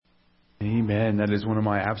Amen. That is one of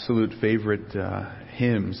my absolute favorite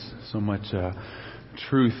hymns. So much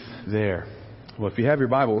truth there. Well, if you have your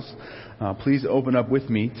Bibles, please open up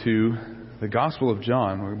with me to the Gospel of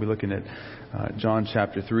John. We're going to be looking at John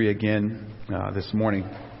chapter 3 again this morning.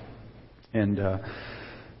 And over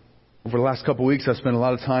the last couple of weeks, I've spent a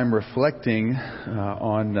lot of time reflecting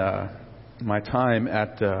on my time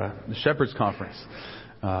at the Shepherd's Conference.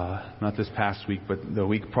 Not this past week, but the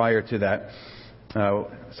week prior to that.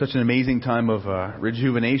 Such an amazing time of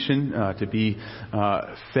rejuvenation, to be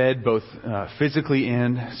fed both physically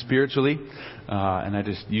and spiritually. And I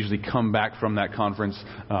just usually come back from that conference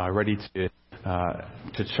ready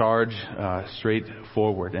to charge straight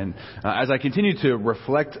forward. And as I continue to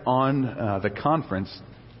reflect on the conference,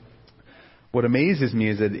 what amazes me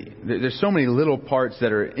is that there's so many little parts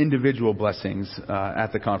that are individual blessings at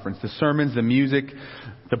the conference. The sermons, the music,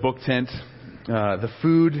 the book tent, the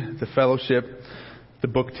food, the fellowship, the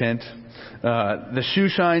book tent, the shoe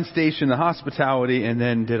shine station, the hospitality, and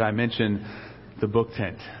then did I mention the book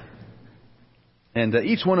tent? And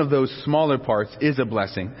each one of those smaller parts is a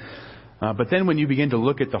blessing. But then when you begin to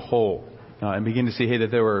look at the whole and begin to see, hey, that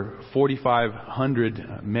there were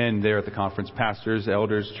 4,500 men there at the conference, pastors,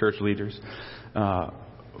 elders, church leaders,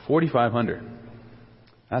 4,500.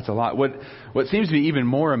 That's a lot. What seems to be even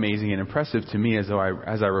more amazing and impressive to me as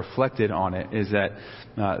I reflected on it is that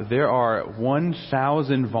there are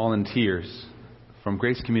 1,000 volunteers from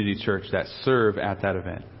Grace Community Church that serve at that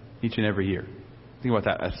event each and every year. Think about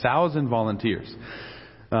that. 1,000 volunteers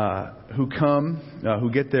who come, who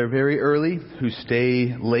get there very early, who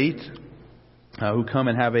stay late, who come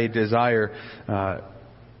and have a desire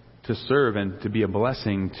to serve and to be a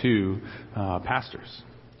blessing to pastors.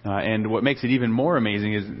 And what makes it even more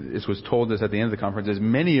amazing is, this was told us at the end of the conference, is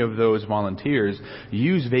many of those volunteers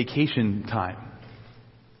use vacation time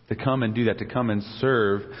to come and do that, to come and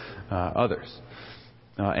serve others.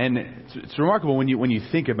 And it's remarkable when you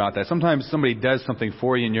think about that. Sometimes somebody does something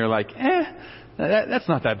for you and you're like, that's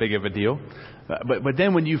not that big of a deal. But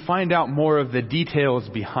then when you find out more of the details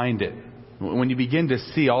behind it, when you begin to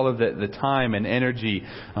see all of the time and energy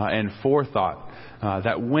and forethought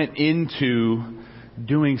that went into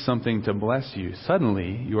doing something to bless you,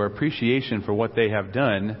 suddenly your appreciation for what they have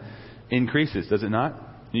done increases, does it not?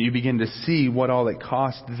 You begin to see what all it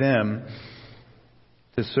cost them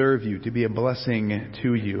to serve you, to be a blessing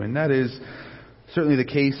to you. And that is certainly the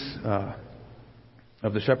case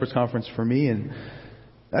of the Shepherd's Conference for me, and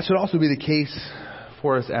that should also be the case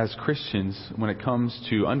for us as Christians when it comes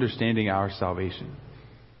to understanding our salvation.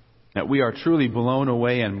 That we are truly blown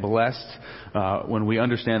away and blessed when we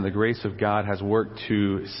understand the grace of God has worked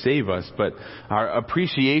to save us. But our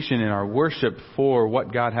appreciation and our worship for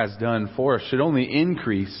what God has done for us should only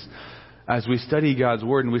increase as we study God's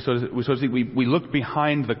Word and we look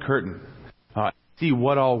behind the curtain, see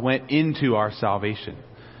what all went into our salvation,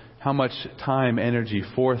 how much time, energy,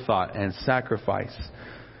 forethought, and sacrifice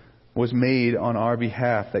was made on our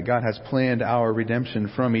behalf, that God has planned our redemption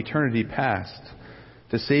from eternity past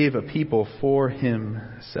to save a people for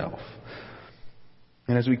Himself.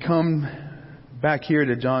 And as we come back here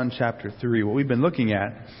to John chapter 3, what we've been looking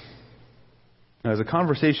at is a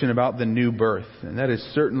conversation about the new birth. And that is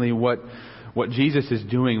certainly what Jesus is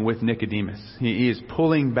doing with Nicodemus. He is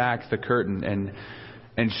pulling back the curtain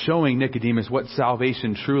and showing Nicodemus what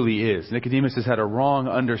salvation truly is. Nicodemus has had a wrong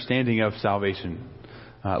understanding of salvation.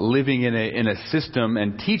 Living in a system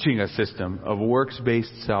and teaching a system of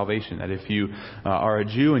works-based salvation. That if you are a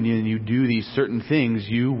Jew and you do these certain things,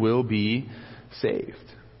 you will be saved.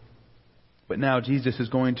 But now Jesus is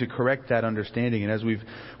going to correct that understanding. And as we've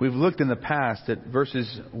looked in the past at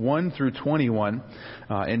verses 1 through 21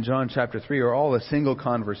 in John chapter 3 are all a single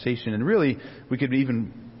conversation. And really, we could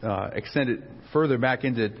even extend it further back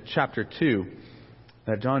into chapter 2.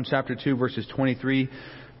 John chapter 2 verses 23,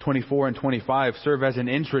 24 and 25 serve as an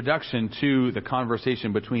introduction to the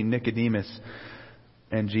conversation between Nicodemus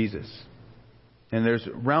and Jesus. And there's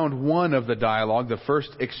round 1 of the dialogue, the first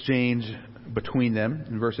exchange between them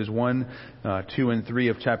in verses 1, 2, and 3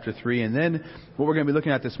 of chapter 3. And then what we're going to be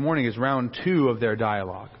looking at this morning is round 2 of their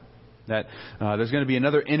dialogue. That there's going to be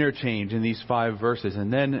another interchange in these 5 verses.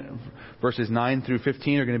 And then verses 9 through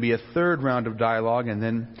 15 are going to be a third round of dialogue. And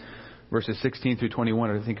then verses 16 through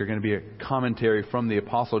 21, I think, are going to be a commentary from the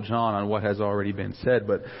Apostle John on what has already been said.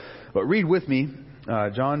 But read with me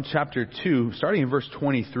John chapter 2, starting in verse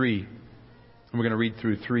 23. And we're going to read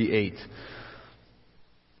through 3:8. It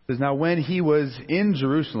says, "Now when he was in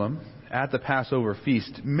Jerusalem at the Passover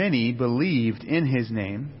feast, many believed in his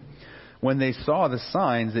name when they saw the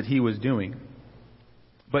signs that he was doing.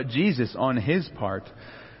 But Jesus, on his part,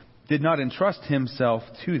 did not entrust himself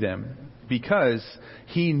to them, because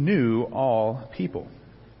he knew all people,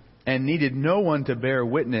 and needed no one to bear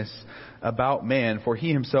witness about man, for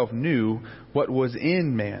he himself knew what was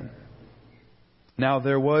in man. Now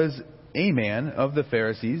there was a man of the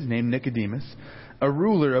Pharisees named Nicodemus, a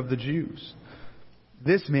ruler of the Jews.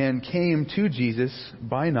 This man came to Jesus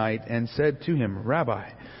by night and said to him, Rabbi,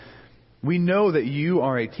 we know that you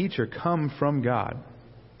are a teacher come from God,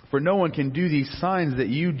 for no one can do these signs that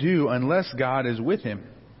you do unless God is with him.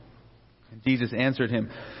 And Jesus answered him,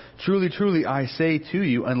 Truly, truly, I say to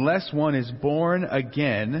you, unless one is born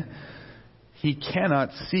again, he cannot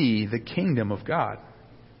see the kingdom of God.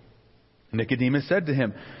 Nicodemus said to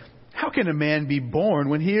him, How can a man be born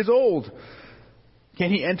when he is old?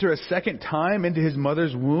 Can he enter a second time into his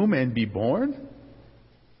mother's womb and be born?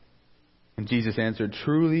 And Jesus answered,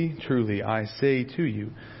 Truly, truly, I say to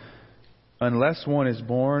you, unless one is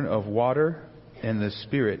born of water and the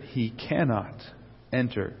Spirit, he cannot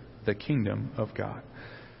enter the kingdom of God.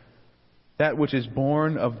 That which is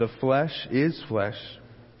born of the flesh is flesh,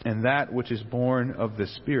 and that which is born of the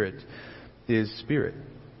Spirit is spirit.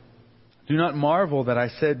 Do not marvel that I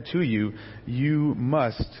said to you, you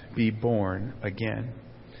must be born again.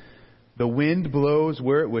 The wind blows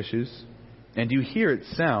where it wishes, and you hear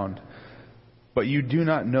its sound, but you do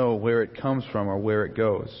not know where it comes from or where it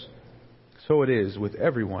goes. So it is with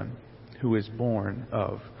everyone who is born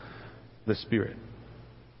of the Spirit.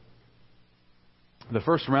 The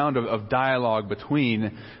first round of dialogue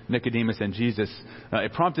between Nicodemus and Jesus,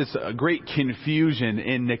 it prompted a great confusion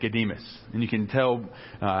in Nicodemus. And you can tell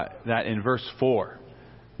that in verse 4,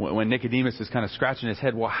 when Nicodemus is kind of scratching his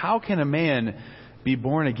head. Well, how can a man be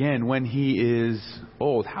born again when he is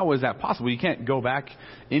old? How is that possible? You can't go back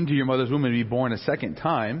into your mother's womb and be born a second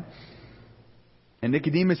time. And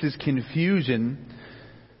Nicodemus' confusion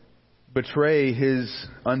betray his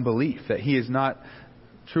unbelief, that he is not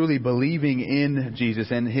truly believing in Jesus,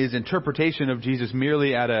 and his interpretation of Jesus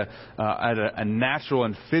merely at a natural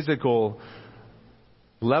and physical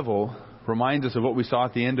level reminds us of what we saw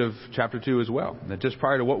at the end of chapter 2 as well. That just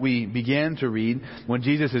prior to what we began to read, when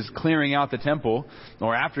Jesus is clearing out the temple,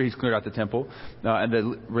 or after he's cleared out the temple, and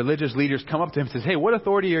the religious leaders come up to him and says, Hey, what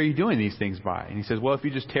authority are you doing these things by? And he says, well, if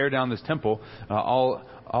you just tear down this temple,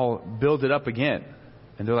 I'll build it up again.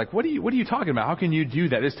 And they're like, what are you talking about? How can you do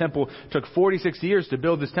that? This temple took 46 years to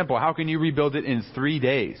build this temple. How can you rebuild it in 3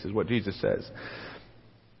 days, is what Jesus says.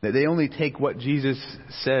 That they only take what Jesus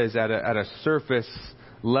says at a surface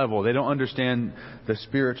level. They don't understand the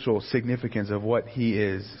spiritual significance of what he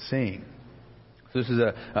is saying. So this is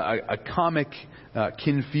a comic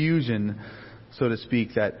confusion, so to speak,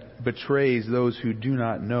 that betrays those who do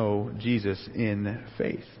not know Jesus in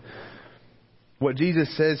faith. What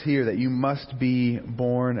Jesus says here, that you must be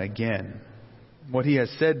born again. What he has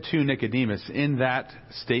said to Nicodemus in that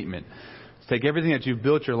statement is take everything that you've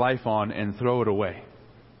built your life on and throw it away.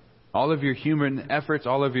 All of your human efforts,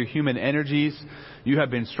 all of your human energies, you have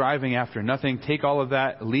been striving after nothing. Take all of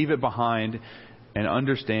that, leave it behind, and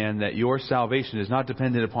understand that your salvation is not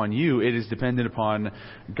dependent upon you. It is dependent upon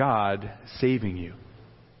God saving you.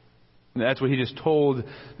 And that's what he just told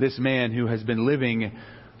this man who has been living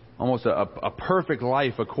almost a perfect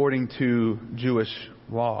life according to Jewish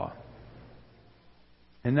law.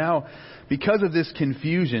 And now, because of this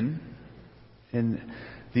confusion in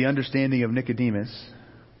the understanding of Nicodemus,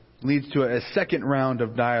 leads to a second round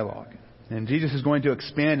of dialogue. And Jesus is going to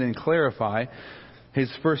expand and clarify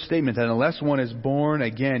his first statement, that unless one is born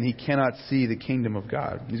again, he cannot see the kingdom of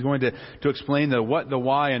God. He's going to explain the what, the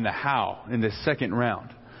why, and the how in this second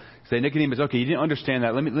round. Say, Nicodemus, okay, you didn't understand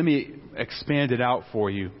that. Let me expand it out for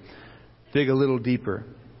you. Dig a little deeper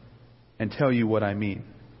and tell you what I mean.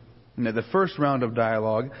 Now, the first round of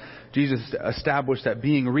dialogue, Jesus established that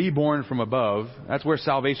being reborn from above, that's where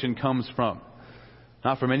salvation comes from.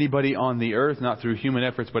 Not from anybody on the earth, not through human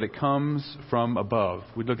efforts, but it comes from above.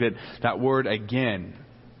 We looked at that word again.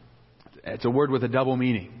 It's a word with a double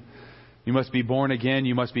meaning. You must be born again.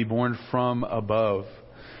 You must be born from above.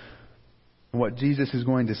 What Jesus is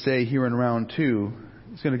going to say here in round 2,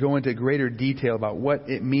 he's going to go into greater detail about what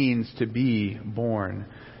it means to be born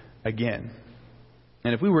again.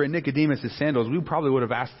 And if we were in Nicodemus' sandals, we probably would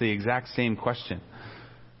have asked the exact same question.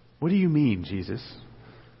 What do you mean, Jesus?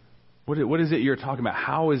 What is it you're talking about?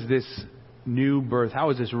 How is this new birth, how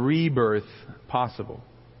is this rebirth possible?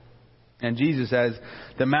 And Jesus, as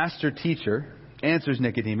the master teacher, answers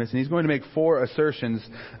Nicodemus, and he's going to make 4 assertions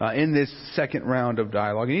in this second round of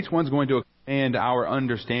dialogue. And each one's going to expand our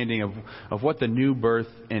understanding of what the new birth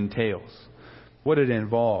entails, what it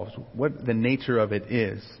involves, what the nature of it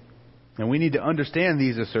is. And we need to understand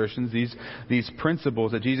these assertions, these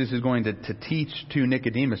principles that Jesus is going to teach to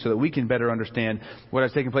Nicodemus so that we can better understand what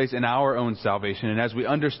has taken place in our own salvation. And as we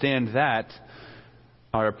understand that,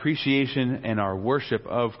 our appreciation and our worship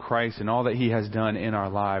of Christ and all that He has done in our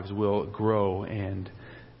lives will grow and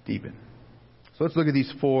deepen. So let's look at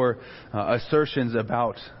these four assertions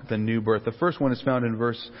about the new birth. The first one is found in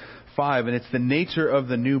verse 5, and it's the nature of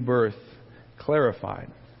the new birth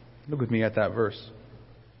clarified. Look with me at that verse.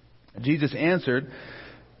 Jesus answered,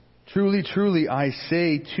 "Truly, truly, I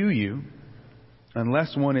say to you,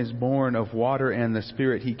 unless one is born of water and the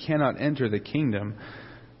Spirit, he cannot enter the kingdom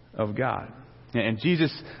of God." And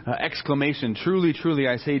Jesus' exclamation, "Truly, truly,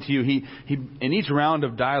 I say to you," he in each round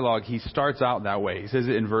of dialogue, he starts out that way. He says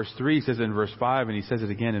it in verse 3, he says it in verse 5, and he says it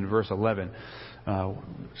again in verse 11.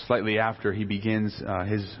 Slightly after he begins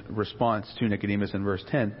his response to Nicodemus in verse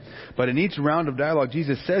 10. But in each round of dialogue,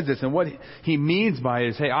 Jesus says this, and what he means by it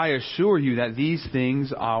is, hey, I assure you that these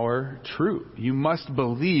things are true. You must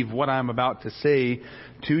believe what I'm about to say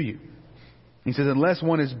to you. He says, unless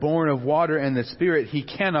one is born of water and the Spirit, he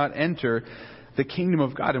cannot enter the kingdom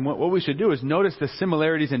of God. And what we should do is notice the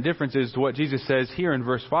similarities and differences to what Jesus says here in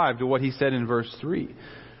verse 5 to what he said in verse 3.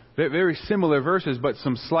 Very similar verses, but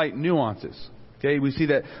some slight nuances. Okay, we see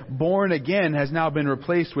that born again has now been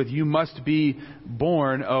replaced with you must be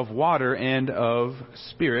born of water and of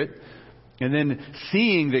Spirit. And then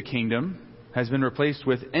seeing the kingdom has been replaced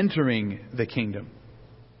with entering the kingdom.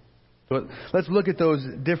 So let's look at those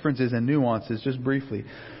differences and nuances just briefly.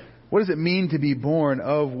 What does it mean to be born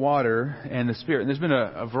of water and the Spirit? And there's been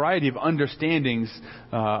a variety of understandings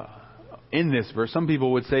in this verse. Some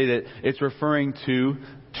people would say that it's referring to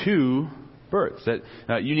two births,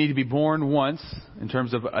 that you need to be born once in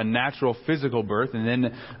terms of a natural physical birth, and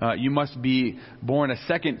then you must be born a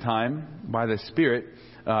second time by the Spirit,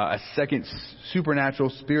 a second supernatural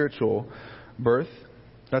spiritual birth.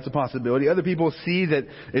 That's a possibility. Other people see that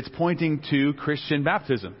it's pointing to Christian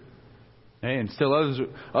baptism. Okay? And still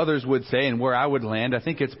others would say, and where I would land, I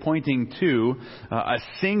think it's pointing to a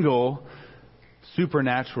single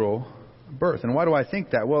supernatural birth. And why do I think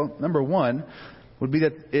that? Well, number one would be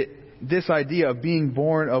that this idea of being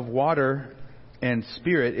born of water and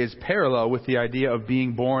Spirit is parallel with the idea of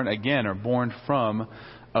being born again or born from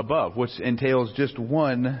above, which entails just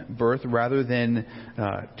one birth rather than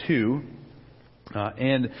two.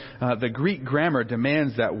 And the Greek grammar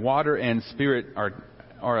demands that water and Spirit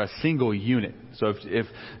are a single unit. So if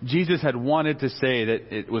Jesus had wanted to say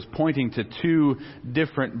that it was pointing to two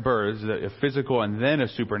different births, a physical and then a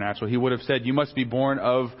supernatural, he would have said you must be born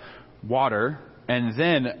of water and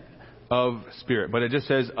then of Spirit. But it just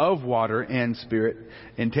says of water and Spirit,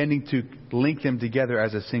 intending to link them together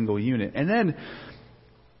as a single unit. And then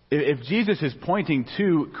if Jesus is pointing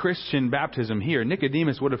to Christian baptism here,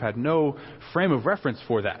 Nicodemus would have had no frame of reference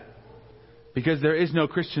for that. Because there is no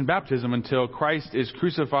Christian baptism until Christ is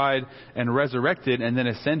crucified and resurrected and then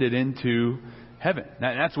ascended into heaven.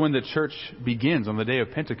 That's when the church begins on the day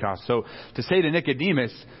of Pentecost. So to say to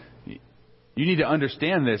Nicodemus, you need to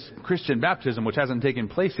understand this Christian baptism, which hasn't taken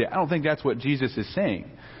place yet, I don't think that's what Jesus is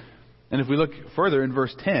saying. And if we look further in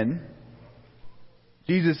verse 10,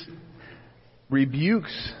 Jesus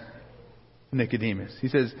rebukes Nicodemus. He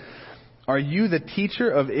says, "Are you the teacher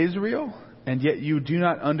of Israel, and yet you do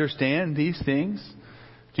not understand these things?"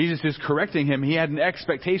 Jesus is correcting him. He had an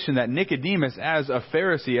expectation that Nicodemus, as a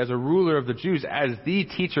Pharisee, as a ruler of the Jews, as the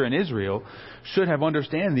teacher in Israel, should have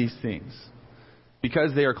understand these things,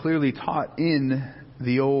 because they are clearly taught in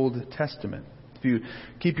the Old Testament. If you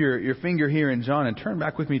keep your finger here in John and turn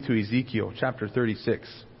back with me to Ezekiel chapter 36.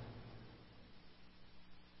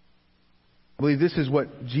 I believe this is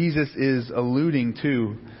what Jesus is alluding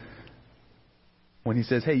to when he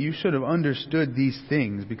says, hey, you should have understood these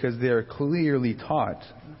things because they are clearly taught,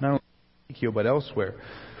 not only in Ezekiel but elsewhere.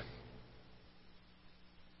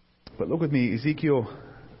 But look with me, Ezekiel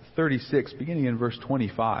 36, beginning in verse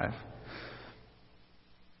 25.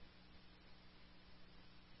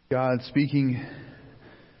 God speaking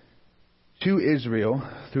to Israel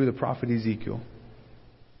through the prophet Ezekiel,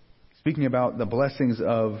 speaking about the blessings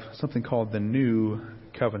of something called the new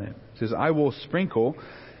covenant. It says, I will sprinkle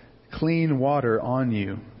clean water on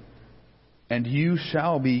you, and you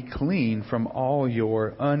shall be clean from all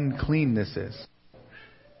your uncleannesses.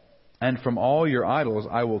 And from all your idols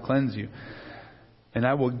I will cleanse you. And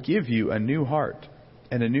I will give you a new heart,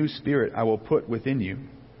 and a new spirit I will put within you.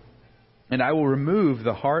 And I will remove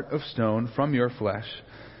the heart of stone from your flesh,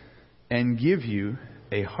 and give you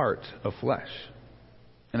a heart of flesh.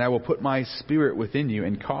 And I will put my spirit within you,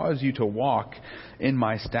 and cause you to walk in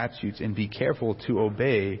my statutes, and be careful to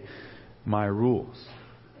obey my rules.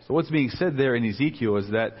 So what's being said there in Ezekiel is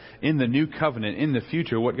that in the new covenant, in the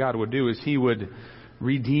future, what God would do is He would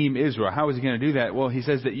redeem Israel. How is He going to do that? Well, He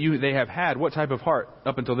says that they have had what type of heart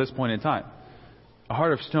up until this point in time? A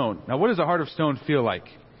heart of stone. Now, what does a heart of stone feel like?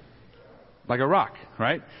 Like a rock,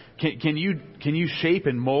 right? Can you shape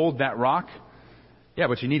and mold that rock? Yeah,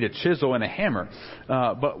 but you need a chisel and a hammer.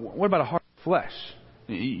 But what about a heart of flesh?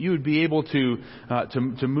 You would be able to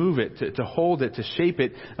move it, to hold it, to shape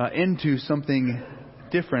it into something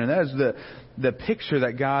different. And that is the picture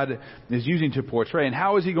that God is using to portray. And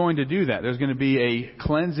how is He going to do that? There's going to be a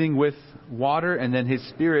cleansing with water, and then His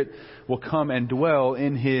Spirit will come and dwell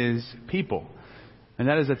in His people. And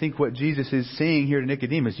that is, I think, what Jesus is saying here to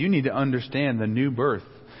Nicodemus. You need to understand the new birth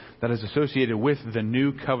that is associated with the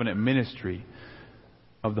new covenant ministry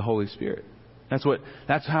of the Holy Spirit.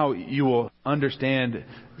 That's how you will understand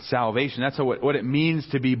salvation. That's what it means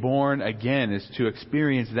to be born again, is to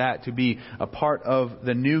experience that, to be a part of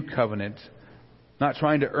the new covenant, not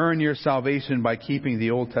trying to earn your salvation by keeping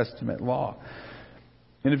the Old Testament law.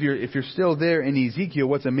 And if you're still there in Ezekiel,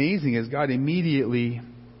 what's amazing is God immediately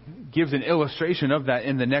gives an illustration of that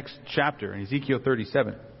in the next chapter, in Ezekiel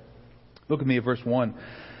 37. Look at me at verse 1. It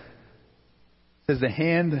says, "The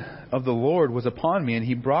hand of the Lord was upon me, and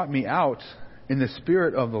He brought me out in the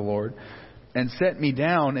Spirit of the Lord, and set me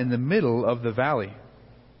down in the middle of the valley.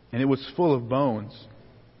 And it was full of bones.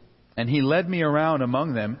 And He led me around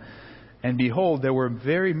among them, and behold, there were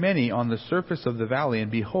very many on the surface of the valley, and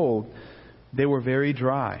behold, they were very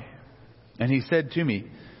dry. And He said to me,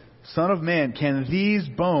 Son of man, can these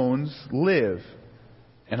bones live?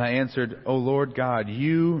 And I answered, O Lord God,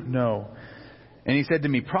 You know. And He said to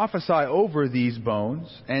me, Prophesy over these bones,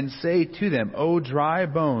 and say to them, O dry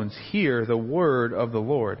bones, hear the word of the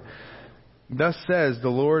Lord. Thus says the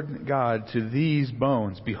Lord God to these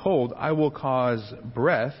bones, Behold, I will cause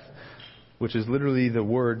breath," which is literally the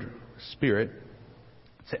word spirit,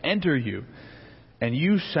 "to enter you, and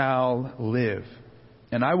you shall live.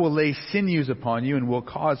 And I will lay sinews upon you, and will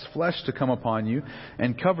cause flesh to come upon you,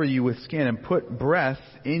 and cover you with skin, and put breath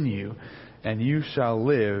in you, and you shall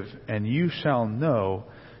live, and you shall know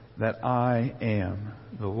that I am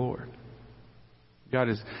the Lord." God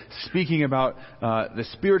is speaking about the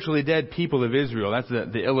spiritually dead people of Israel. That's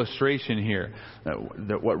the illustration here.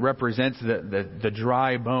 What represents the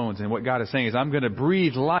dry bones. And what God is saying is, I'm going to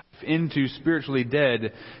breathe life into spiritually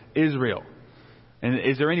dead Israel. And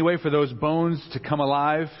is there any way for those bones to come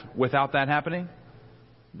alive without that happening?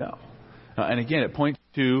 No. And again, it points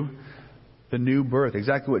to the new birth.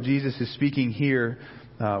 Exactly what Jesus is speaking here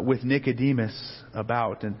with Nicodemus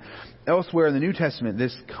about. And elsewhere in the New Testament,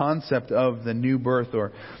 this concept of the new birth,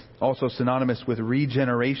 or also synonymous with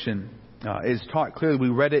regeneration, is taught clearly. We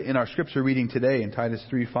read it in our scripture reading today in Titus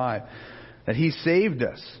 3:5, that He saved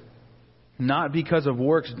us, not because of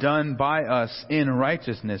works done by us in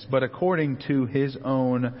righteousness, but according to His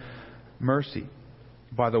own mercy,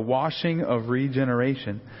 by the washing of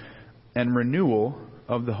regeneration and renewal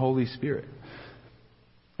of the Holy Spirit.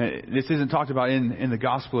 This isn't talked about in the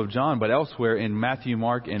Gospel of John, but elsewhere in Matthew,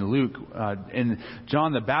 Mark, and Luke. In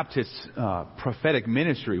John the Baptist's prophetic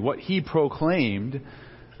ministry, what he proclaimed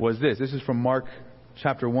was this. This is from Mark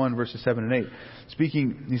chapter 1, verses 7 and 8.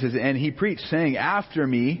 Speaking, he says, "And He preached, saying, After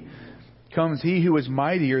me comes He who is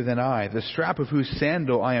mightier than I, the strap of whose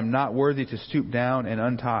sandal I am not worthy to stoop down and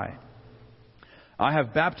untie. I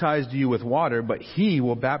have baptized you with water, but He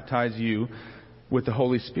will baptize you with the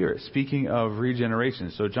Holy Spirit." Speaking of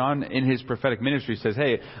regeneration. So John, in his prophetic ministry, says,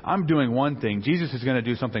 hey, I'm doing one thing. Jesus is going to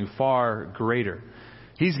do something far greater.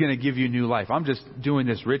 He's going to give you new life. I'm just doing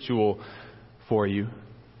this ritual for you.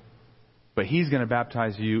 But He's going to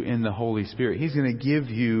baptize you in the Holy Spirit. He's going to give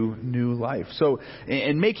you new life. So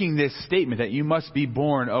in making this statement that you must be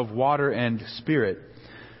born of water and Spirit,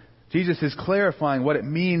 Jesus is clarifying what it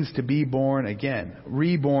means to be born again,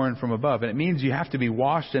 reborn from above. And it means you have to be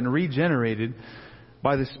washed and regenerated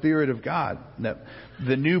by the Spirit of God. Now,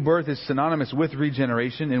 the new birth is synonymous with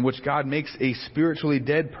regeneration, in which God makes a spiritually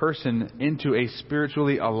dead person into a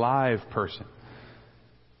spiritually alive person.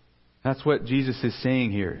 That's what Jesus is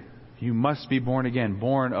saying here. You must be born again,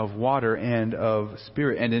 born of water and of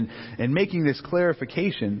Spirit. And in making this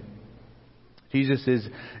clarification, Jesus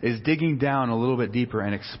is digging down a little bit deeper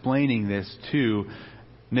and explaining this to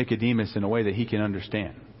Nicodemus in a way that he can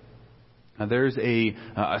understand. Now, there's a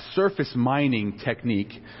surface mining technique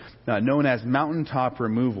known as mountaintop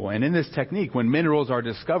removal. And in this technique, when minerals are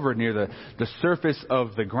discovered near the surface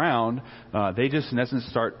of the ground, they just in essence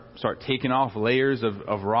start taking off layers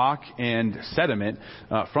of rock and sediment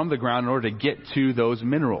from the ground in order to get to those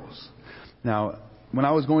minerals. Now, when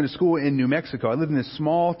I was going to school in New Mexico, I lived in this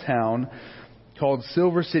small town called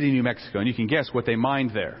Silver City, New Mexico. And you can guess what they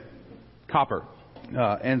mined there. Copper.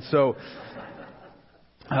 And so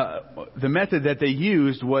the method that they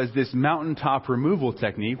used was this mountaintop removal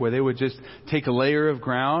technique where they would just take a layer of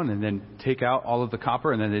ground and then take out all of the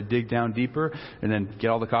copper, and then they'd dig down deeper and then get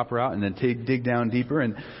all the copper out and then dig down deeper.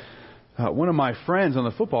 And one of my friends on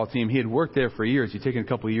the football team, he had worked there for years. He'd taken a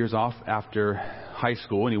couple of years off after high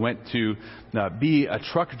school, and he went to be a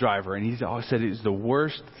truck driver. And he always said it was the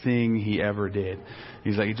worst thing he ever did.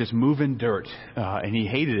 He's like, just moving dirt, and he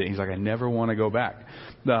hated it. He's like, I never want to go back.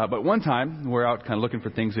 But one time, we're out kind of looking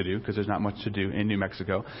for things to do because there's not much to do in New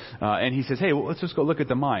Mexico. And he says, hey, well, let's just go look at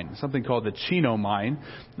the mine. Something called the Chino Mine.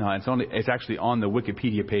 It's actually on the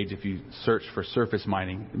Wikipedia page if you search for surface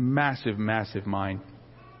mining. Massive, massive mine.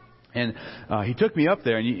 And he took me up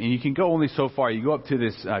there, and you can go only so far. You go up to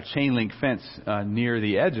this chain link fence near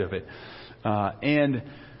the edge of it. And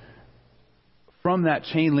from that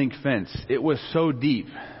chain link fence, it was so deep,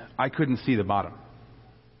 I couldn't see the bottom.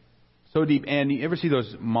 So deep. And you ever see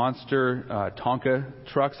those monster Tonka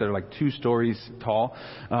trucks that are like 2 stories tall?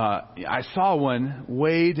 I saw one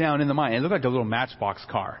way down in the mine. It looked like a little Matchbox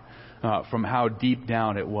car. From how deep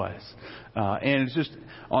down it was. And it's just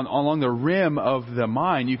along the rim of the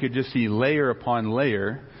mine, you could just see layer upon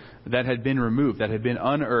layer that had been removed, that had been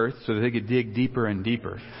unearthed so that they could dig deeper and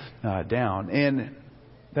deeper down. And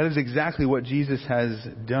that is exactly what Jesus has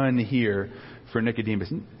done here for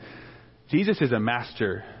Nicodemus. Jesus is a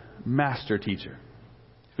master teacher.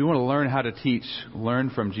 If you want to learn how to teach, learn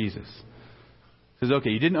from Jesus. He says, okay,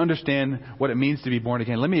 you didn't understand what it means to be born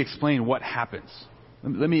again. Let me explain what happens.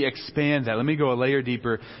 Let me expand that. Let me go a layer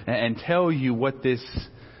deeper and tell you what this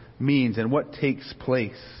means and what takes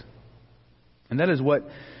place. And that is what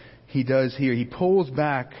he does here. He pulls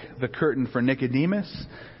back the curtain for Nicodemus,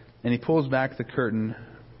 and he pulls back the curtain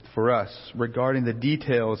for us regarding the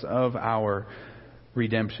details of our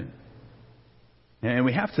redemption. And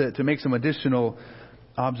we have to make some additional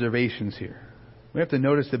observations here. We have to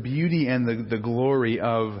notice the beauty and the glory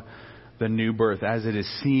of the new birth as it is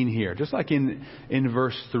seen here. Just like in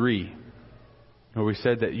verse 3, where we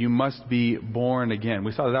said that you must be born again.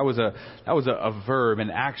 We saw that was a verb,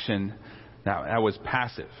 an action. Now, that was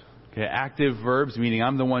passive. Okay, active verbs meaning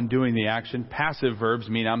I'm the one doing the action. Passive verbs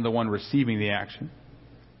mean I'm the one receiving the action.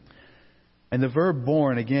 And the verb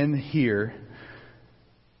born again here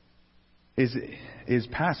is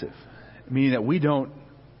passive, meaning that we don't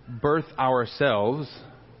birth ourselves.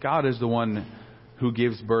 God is the one who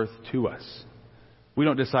gives birth to us. We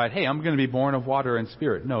don't decide, hey, I'm going to be born of water and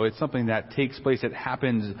spirit. No, it's something that takes place. It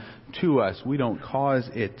happens to us. We don't cause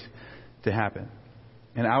it to happen.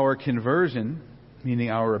 And our conversion,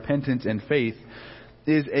 meaning our repentance and faith,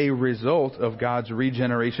 is a result of God's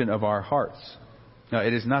regeneration of our hearts. Now,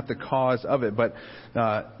 it is not the cause of it, but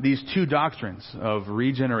these two doctrines of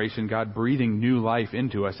regeneration, God breathing new life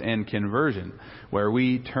into us, and conversion, where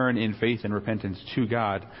we turn in faith and repentance to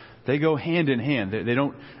God, they go hand in hand.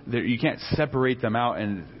 You can't separate them out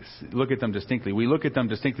and look at them distinctly. We look at them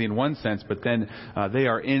distinctly in one sense, but then they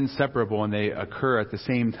are inseparable and they occur at the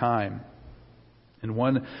same time.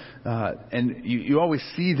 And you always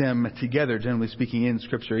see them together, generally speaking, in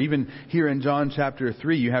Scripture. Even here in John chapter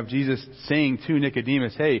 3, you have Jesus saying to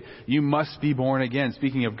Nicodemus, hey, you must be born again,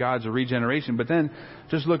 speaking of God's regeneration. But then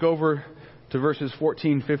just look over to verses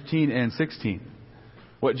 14, 15, and 16.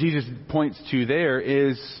 What Jesus points to there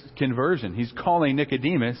is conversion. He's calling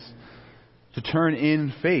Nicodemus to turn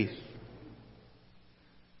in faith.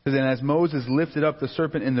 So then, as Moses lifted up the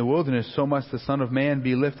serpent in the wilderness, so must the Son of Man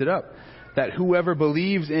be lifted up, that whoever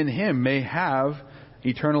believes in him may have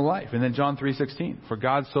eternal life. And then John 3:16, for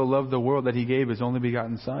God so loved the world that he gave his only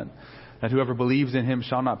begotten Son, that whoever believes in him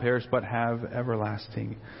shall not perish but have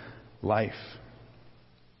everlasting life.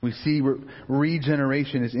 We see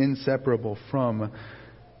regeneration is inseparable from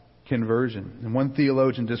conversion. And one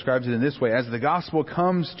theologian describes it in this way: as the gospel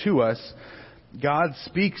comes to us, God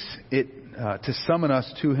speaks it to summon us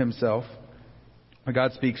to himself. Or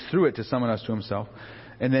God speaks through it to summon us to himself.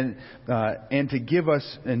 And then, and to give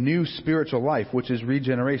us a new spiritual life, which is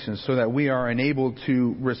regeneration, so that we are enabled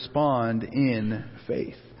to respond in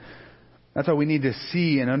faith. That's how we need to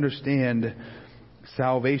see and understand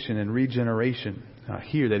salvation and regeneration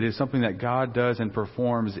here. That is something that God does and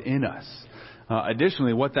performs in us.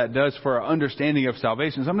 Additionally, what that does for our understanding of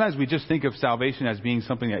salvation, sometimes we just think of salvation as being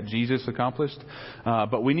something that Jesus accomplished,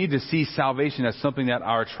 but we need to see salvation as something that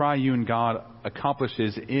our triune God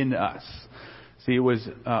accomplishes in us. See, it was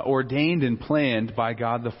ordained and planned by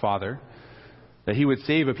God the Father that he would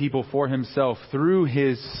save a people for himself through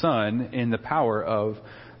his Son in the power of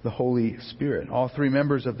the Holy Spirit. All three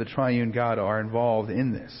members of the triune God are involved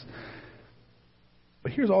in this.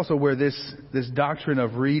 But here's also where this doctrine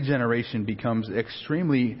of regeneration becomes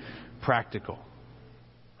extremely practical,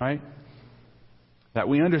 right? That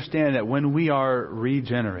we understand that when we are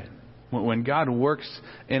regenerate, when God works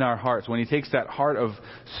in our hearts, when He takes that heart of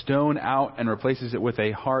stone out and replaces it with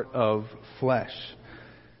a heart of flesh,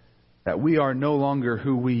 that we are no longer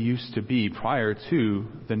who we used to be prior to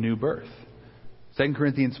the new birth. 2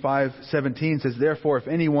 Corinthians 5:17 says, "Therefore, if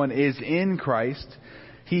anyone is in Christ,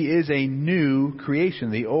 he is a new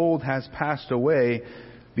creation. The old has passed away.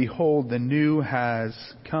 Behold, the new has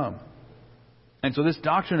come." And so this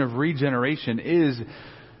doctrine of regeneration is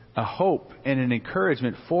a hope and an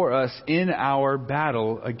encouragement for us in our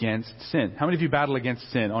battle against sin. How many of you battle against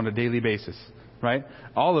sin on a daily basis? Right?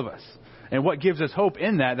 All of us. And what gives us hope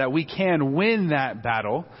in that we can win that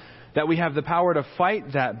battle, that we have the power to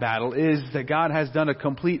fight that battle, is that God has done a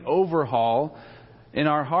complete overhaul in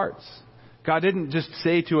our hearts. God didn't just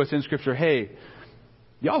say to us in Scripture, "Hey,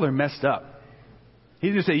 y'all are messed up." He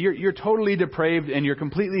didn't say, you're totally depraved and you're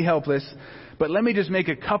completely helpless, but let me just make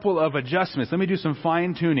a couple of adjustments. Let me do some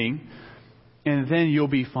fine-tuning, and then you'll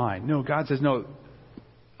be fine. No, God says, no,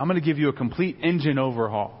 I'm going to give you a complete engine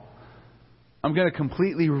overhaul. I'm going to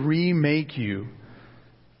completely remake you.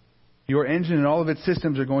 Your engine and all of its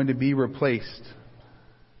systems are going to be replaced.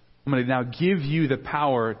 I'm going to now give you the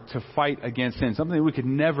power to fight against sin. Something we could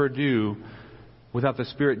never do without the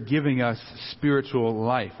Spirit giving us spiritual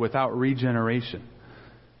life, without regeneration.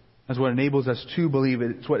 That's what enables us to believe.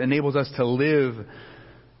 It's what enables us to live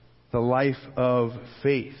the life of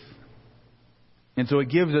faith. And so it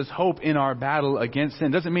gives us hope in our battle against sin.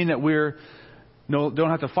 It doesn't mean that don't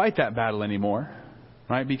have to fight that battle anymore,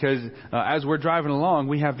 right? Because as we're driving along,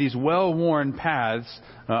 we have these well-worn paths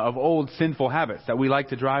of old sinful habits that we like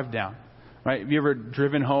to drive down, right? Have you ever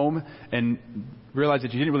driven home and realized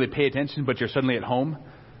that you didn't really pay attention, but you're suddenly at home?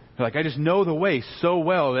 You're like, I just know the way so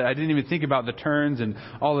well that I didn't even think about the turns and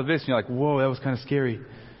all of this. And you're like, whoa, that was kind of scary.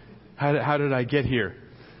 How did I get here?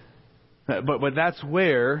 But that's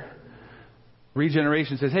where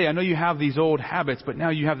regeneration says, hey, I know you have these old habits, but now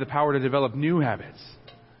you have the power to develop new habits.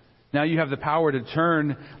 Now you have the power to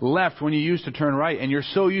turn left when you used to turn right. And you're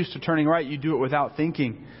so used to turning right, you do it without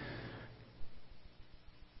thinking.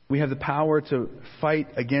 We have the power to fight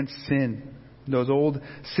against sin. Those old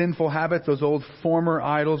sinful habits, those old former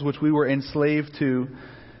idols which we were enslaved to,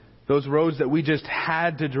 those roads that we just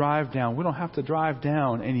had to drive down, we don't have to drive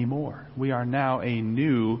down anymore. We are now a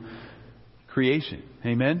new creation.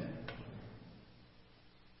 Amen?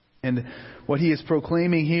 And what he is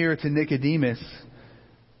proclaiming here to Nicodemus,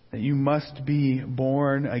 that you must be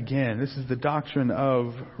born again. This is the doctrine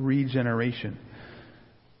of regeneration.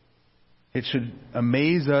 It should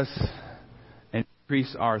amaze us and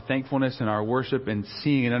increase our thankfulness and our worship and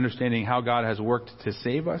seeing and understanding how God has worked to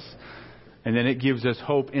save us. And then it gives us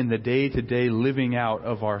hope in the day-to-day living out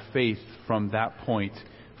of our faith from that point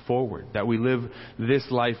forward. That we live this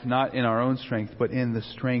life not in our own strength, but in the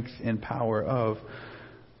strength and power of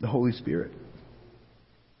the Holy Spirit.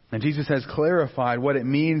 And Jesus has clarified what it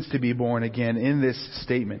means to be born again in this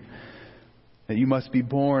statement. That you must be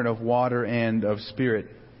born of water and of Spirit.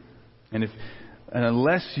 And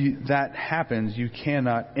unless that happens, you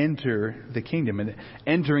cannot enter the kingdom. And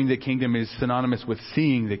entering the kingdom is synonymous with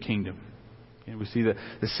seeing the kingdom. And we see the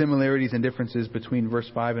similarities and differences between verse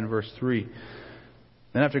 5 and verse 3.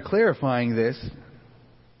 And after clarifying this,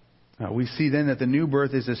 we see then that the new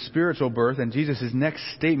birth is a spiritual birth, and Jesus' next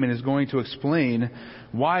statement is going to explain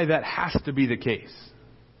why that has to be the case.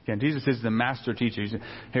 Again, Jesus is the master teacher.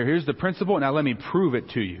 Here's the principle, now let me prove it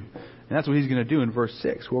to you. And that's what he's going to do in verse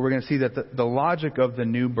 6, where we're going to see that the logic of the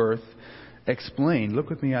new birth explained. Look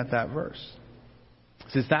with me at that verse.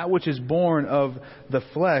 It says, that which is born of the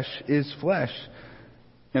flesh is flesh,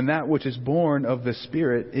 and that which is born of the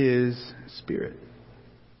Spirit is spirit.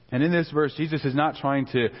 And in this verse, Jesus is not trying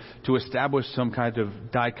to establish some kind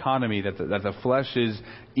of dichotomy that the flesh is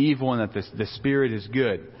evil and that the Spirit is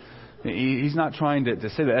good. He's not trying to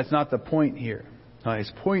say that. That's not the point here.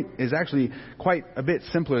 His point is actually quite a bit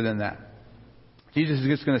simpler than that. Jesus is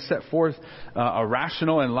just going to set forth a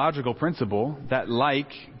rational and logical principle that like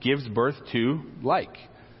gives birth to like.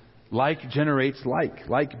 Like generates like.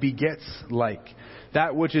 Like begets like.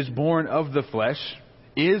 That which is born of the flesh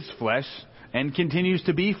is flesh and continues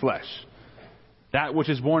to be flesh. That which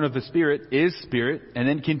is born of the Spirit is spirit and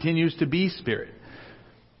then continues to be spirit.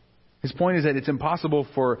 His point is that it's impossible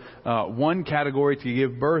for one category to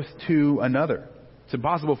give birth to another. It's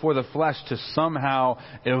impossible for the flesh to somehow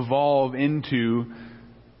evolve into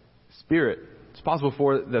spirit. It's possible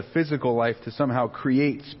for the physical life to somehow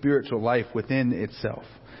create spiritual life within itself.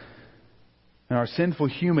 And our sinful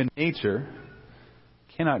human nature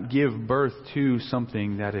cannot give birth to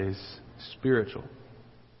something that is spiritual.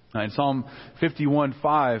 In Psalm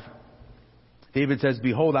 51:5, David says,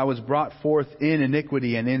 "Behold, I was brought forth in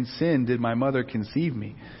iniquity, and in sin did my mother conceive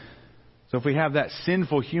me." So if we have that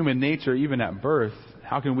sinful human nature even at birth,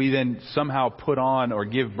 how can we then somehow put on or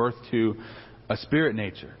give birth to a spirit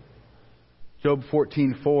nature? Job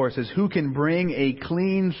 14:4 says, "Who can bring a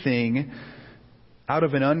clean thing out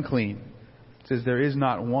of an unclean?" It says, "There is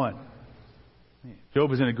not one." Job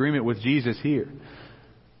is in agreement with Jesus here,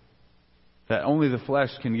 that only the flesh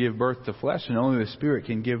can give birth to flesh, and only the Spirit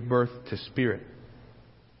can give birth to spirit.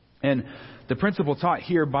 And the principle taught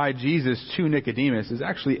here by Jesus to Nicodemus is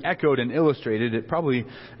actually echoed and illustrated, it probably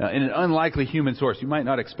in an unlikely human source. You might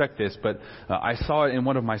not expect this, but I saw it in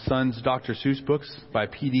one of my son's Dr. Seuss books by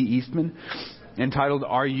P.D. Eastman, entitled,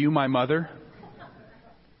 "Are You My Mother?"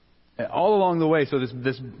 All along the way, so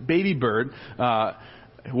this baby bird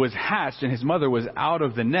was hatched, and his mother was out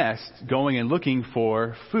of the nest going and looking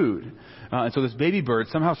for food. And so this baby bird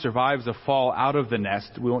somehow survives a fall out of the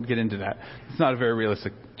nest. We won't get into that. It's not a very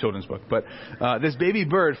realistic children's book. But this baby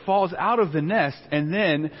bird falls out of the nest and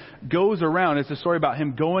then goes around. It's a story about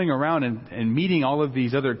him going around and meeting all of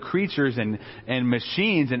these other creatures and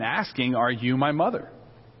machines and asking, "Are you my mother?"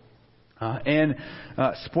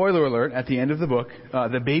 Spoiler alert, at the end of the book,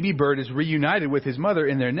 the baby bird is reunited with his mother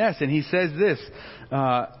in their nest, and he says this.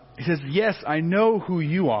 He says, "Yes, I know who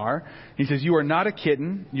you are." He says, "You are not a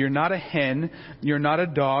kitten, you're not a hen, you're not a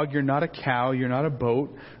dog, you're not a cow, you're not a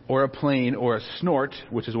boat, or a plane, or a snort,"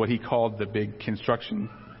 which is what he called the big construction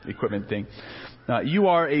equipment thing. "You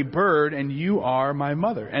are a bird, and you are my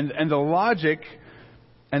mother." And the logic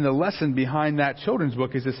and the lesson behind that children's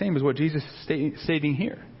book is the same as what Jesus is stating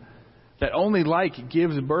here. That only like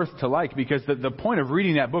gives birth to like, because the point of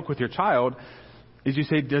reading that book with your child is you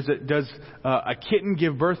say, does a kitten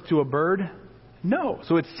give birth to a bird? No.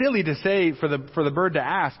 So it's silly to say for the bird to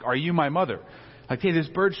ask, "Are you my mother?" Like, hey, this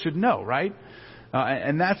bird should know, right?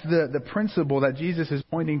 And that's the principle that Jesus is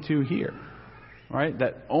pointing to here, right?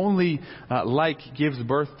 That only like gives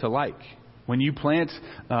birth to like. When you plant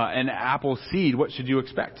an apple seed, what should you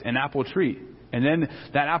expect? An apple tree. And then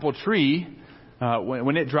that apple tree,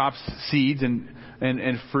 when it drops seeds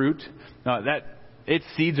and fruit, its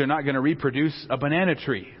seeds are not going to reproduce a banana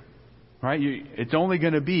tree, right? It's only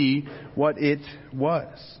going to be what it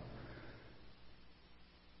was.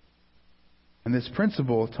 And this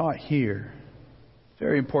principle taught here is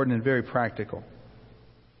very important and very practical,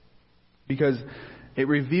 because it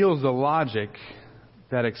reveals the logic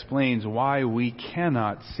that explains why we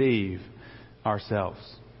cannot save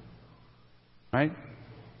ourselves, right?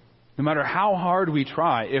 No matter how hard we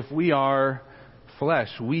try, if we are flesh,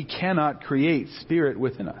 we cannot create spirit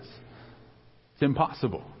within us. It's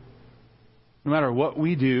impossible. No matter what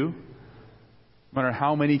we do, no matter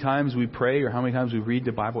how many times we pray or how many times we read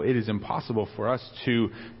the Bible, it is impossible for us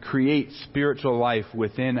to create spiritual life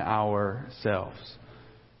within ourselves.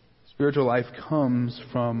 Spiritual life comes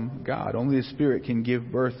from God. Only the Spirit can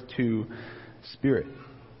give birth to spirit.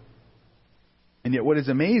 And yet what is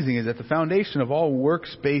amazing is that the foundation of all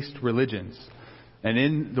works-based religions, and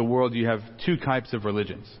in the world you have two types of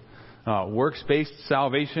religions, works-based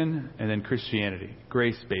salvation and then Christianity,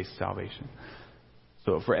 grace-based salvation.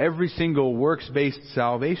 So for every single works-based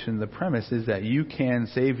salvation, the premise is that you can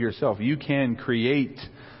save yourself. You can create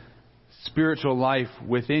spiritual life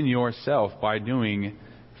within yourself by doing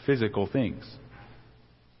physical things.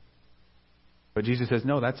 But Jesus says,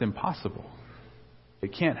 no, that's impossible.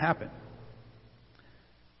 It can't happen.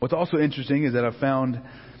 What's also interesting is that I've found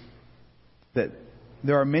that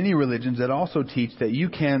there are many religions that also teach that you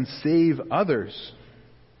can save others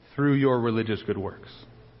through your religious good works.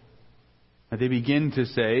 That they begin to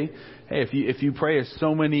say, hey, if you pray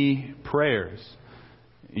so many prayers,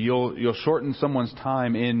 you'll shorten someone's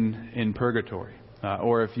time in purgatory.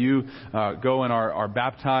 Or if you go and are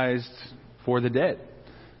baptized for the dead,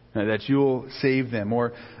 that you'll save them.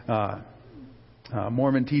 Or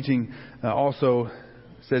Mormon teaching also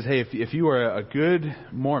says, hey, if you are a good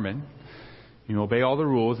Mormon, you obey all the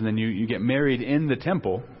rules, and then you get married in the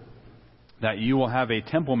temple, that you will have a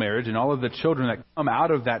temple marriage, and all of the children that come out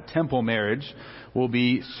of that temple marriage will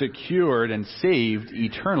be secured and saved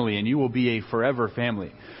eternally, and you will be a forever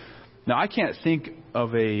family. Now, I can't think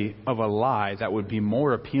of a lie that would be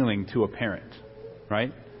more appealing to a parent,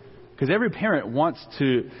 right? Because every parent wants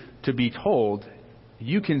to be told,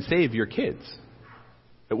 you can save your kids.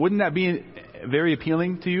 Wouldn't that be very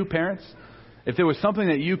appealing to you, parents? If there was something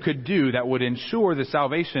that you could do that would ensure the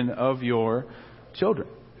salvation of your children.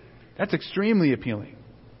 That's extremely appealing.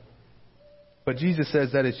 But Jesus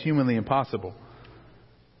says that is humanly impossible.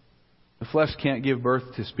 The flesh can't give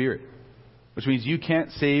birth to spirit, which means you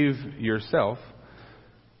can't save yourself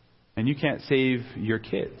and you can't save your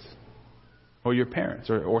kids or your parents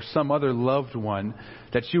or some other loved one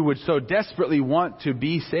that you would so desperately want to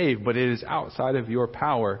be saved, but it is outside of your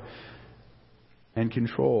power and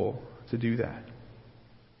control to do that.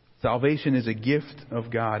 Salvation is a gift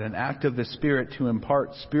of God, an act of the Spirit to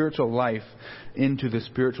impart spiritual life into the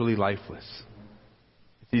spiritually lifeless.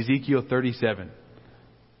 It's Ezekiel 37.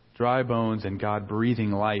 Dry bones and God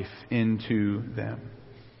breathing life into them.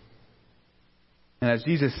 And as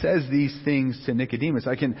Jesus says these things to Nicodemus,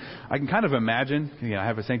 I can kind of imagine, I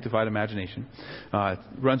have a sanctified imagination. It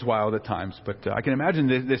runs wild at times, but I can imagine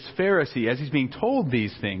this Pharisee, as he's being told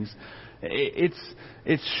these things,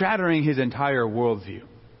 it's shattering his entire worldview.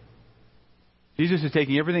 Jesus is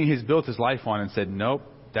taking everything he's built his life on and said, nope,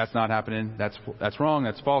 that's not happening. That's wrong.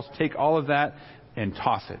 That's false. Take all of that and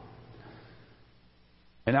toss it.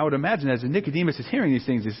 And I would imagine as Nicodemus is hearing these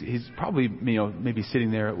things, he's probably, maybe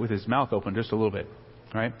sitting there with his mouth open just a little bit,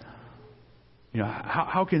 right?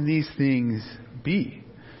 How can these things be?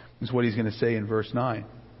 Is what he's going to say in verse 9.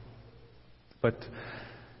 But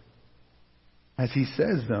as he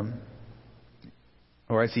says them,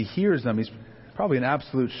 or as he hears them, he's probably in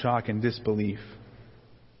absolute shock and disbelief.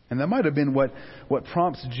 And that might have been what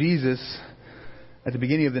prompts Jesus at the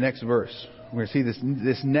beginning of the next verse. We're going to see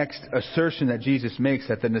this next assertion that Jesus makes,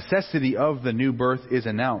 that the necessity of the new birth is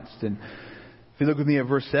announced. And if you look with me at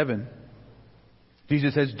verse 7,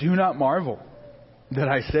 Jesus says, "Do not marvel that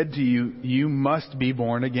I said to you, you must be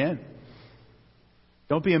born again."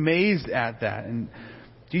 Don't be amazed at that. And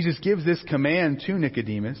Jesus gives this command to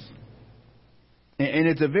Nicodemus. And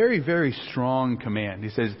it's a very, very strong command. He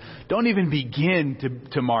says, don't even begin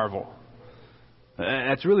to marvel.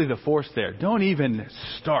 That's really the force there. Don't even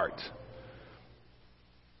start.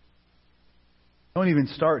 Don't even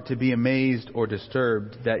start to be amazed or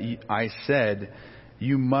disturbed that I said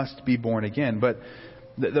you must be born again. But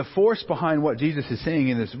the force behind what Jesus is saying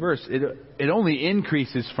in this verse, it only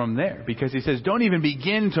increases from there. Because he says, don't even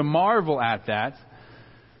begin to marvel at that.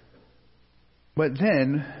 But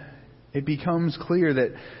then it becomes clear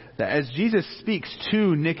that as Jesus speaks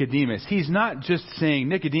to Nicodemus, he's not just saying,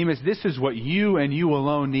 Nicodemus, this is what you and you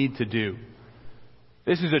alone need to do.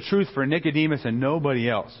 This is a truth for Nicodemus and nobody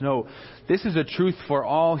else. No, this is a truth for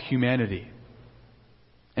all humanity.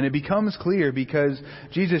 And it becomes clear because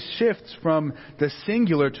Jesus shifts from the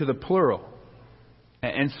singular to the plural.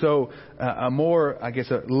 And so a more, a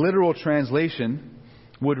literal translation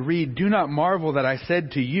would read, "Do not marvel that I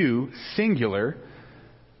said to you, singular,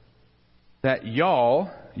 that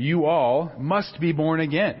you all must be born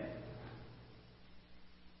again."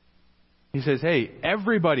 He says, hey,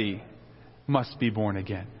 everybody must be born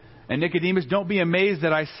again. And Nicodemus, don't be amazed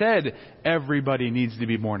that I said everybody needs to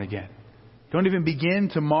be born again. Don't even begin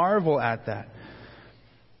to marvel at that.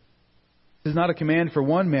 This is not a command for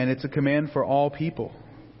one man, it's a command for all people.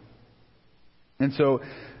 And so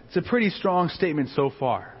it's a pretty strong statement so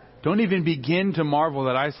far. Don't even begin to marvel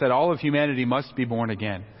that I said all of humanity must be born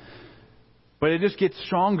again. But it just gets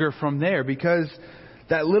stronger from there because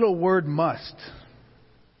that little word must.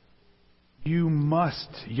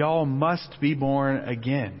 Y'all must be born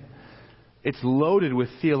again. It's loaded with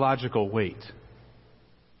theological weight.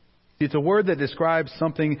 It's a word that describes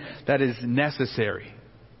something that is necessary,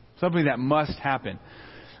 something that must happen.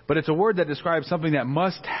 But it's a word that describes something that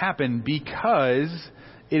must happen because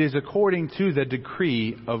it is according to the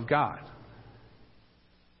decree of God.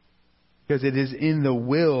 Because it is in the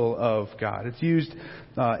will of God. It's used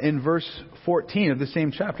in verse 14 of the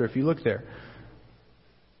same chapter, if you look there.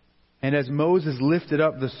 "And as Moses lifted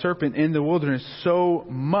up the serpent in the wilderness, so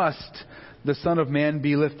must the Son of Man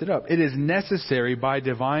be lifted up." It is necessary by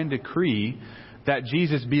divine decree that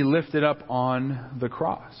Jesus be lifted up on the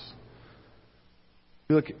cross. If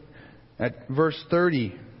you look at verse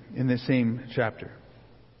 30 in the same chapter.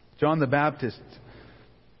 John the Baptist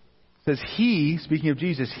says, he, speaking of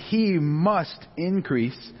Jesus, he must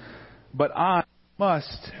increase, but I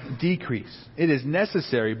must decrease. It is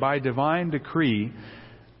necessary by divine decree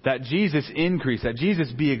that Jesus increase, that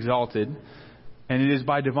Jesus be exalted, and it is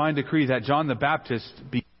by divine decree that John the Baptist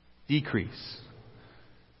be decrease.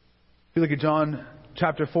 If you look at John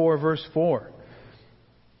chapter 4, verse 4,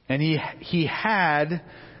 and he had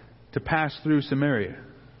to pass through Samaria.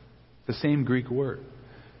 The same Greek word.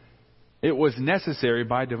 It was necessary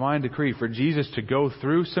by divine decree for Jesus to go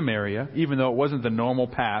through Samaria, even though it wasn't the normal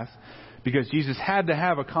path, because Jesus had to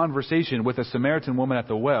have a conversation with a Samaritan woman at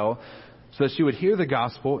the well so that she would hear the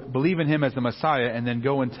gospel, believe in him as the Messiah, and then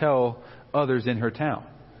go and tell others in her town.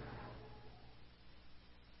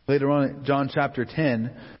 Later on in John chapter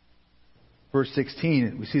 10, verse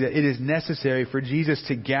 16, we see that it is necessary for Jesus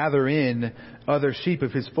to gather in other sheep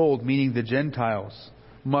of his fold, meaning the Gentiles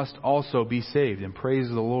must also be saved. And praise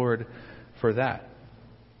the Lord for that.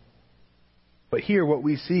 But here what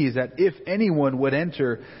we see is that if anyone would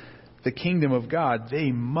enter the kingdom of God,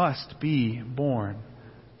 they must be born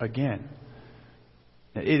again.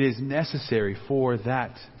 It is necessary for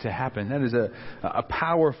that to happen. That is a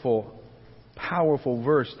powerful, powerful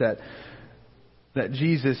verse that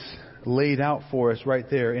Jesus laid out for us right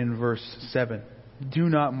there in verse 7. Do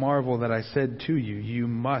not marvel that I said to you, you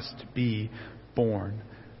must be born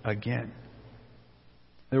again.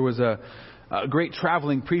 There was a great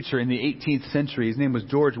traveling preacher in the 18th century. His name was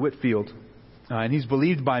George Whitefield. And he's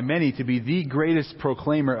believed by many to be the greatest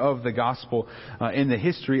proclaimer of the gospel in the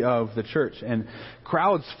history of the church. And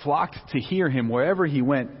crowds flocked to hear him wherever he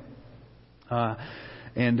went.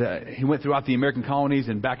 He went throughout the American colonies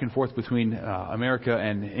and back and forth between America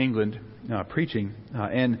and England preaching.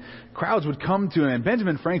 And crowds would come to him. And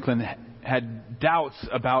Benjamin Franklin had doubts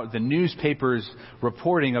about the newspapers'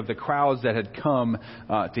 reporting of the crowds that had come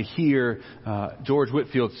to hear George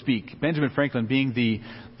Whitefield speak. Benjamin Franklin, being the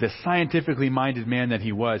scientifically minded man that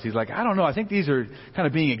he was, he's like, I don't know, I think these are kind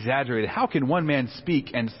of being exaggerated. How can one man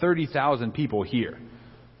speak and 30,000 people hear?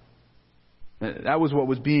 That was what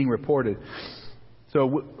was being reported.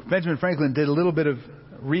 So Benjamin Franklin did a little bit of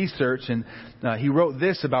research, and he wrote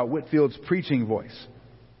this about Whitefield's preaching voice.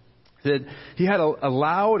 That he had a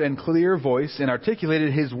loud and clear voice and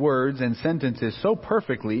articulated his words and sentences so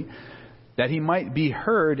perfectly that he might be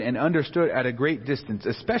heard and understood at a great distance,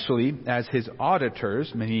 especially as his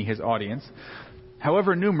auditors, meaning his audience,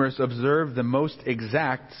 however numerous, observed the most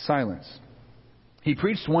exact silence. He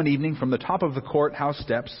preached one evening from the top of the courthouse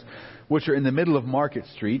steps, which are in the middle of Market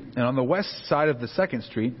Street, and on the west side of the second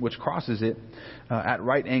street, which crosses it at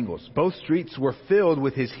right angles. Both streets were filled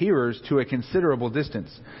with his hearers to a considerable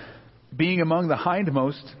distance. Being among the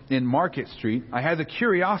hindmost in Market Street, I had the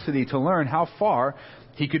curiosity to learn how far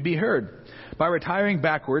he could be heard. By retiring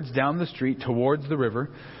backwards down the street towards the river,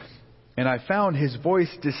 and I found his voice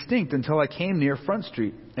distinct until I came near Front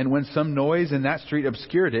Street. And when some noise in that street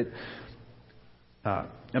obscured it,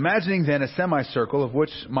 imagining then a semicircle of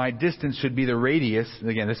which my distance should be the radius,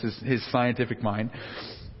 again, this is his scientific mind,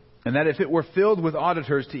 and that if it were filled with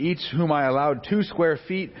auditors to each whom I allowed 2 square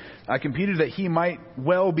feet, I computed that he might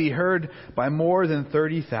well be heard by more than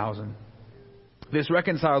 30,000. This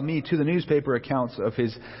reconciled me to the newspaper accounts of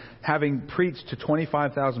his having preached to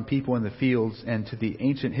 25,000 people in the fields, and to the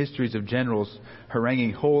ancient histories of generals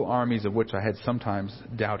haranguing whole armies of which I had sometimes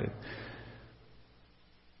doubted.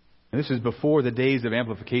 And this is before the days of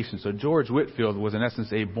amplification. So George Whitefield was in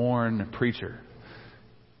essence a born preacher,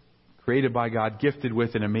 created by God, gifted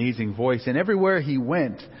with an amazing voice. And everywhere he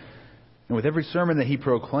went, and with every sermon that he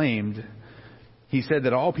proclaimed, he said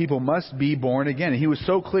that all people must be born again. And he was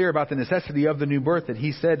so clear about the necessity of the new birth that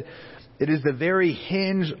he said, it is the very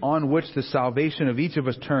hinge on which the salvation of each of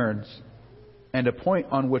us turns, and a point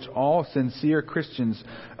on which all sincere Christians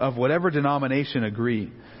of whatever denomination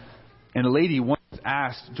agree. And a lady once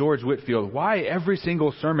asked George Whitefield, why every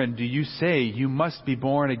single sermon do you say you must be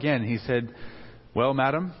born again? He said, well,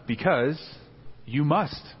 madam, because you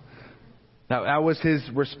must. That was his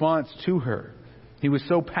response to her. He was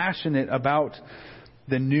so passionate about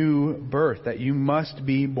the new birth, that you must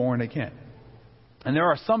be born again. And there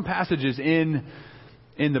are some passages in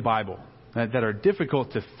the Bible that are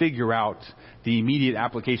difficult to figure out the immediate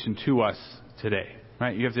application to us today.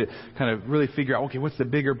 Right? You have to kind of really figure out, okay, what's the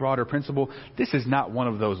bigger, broader principle? This is not one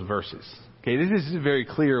of those verses. Okay, this is very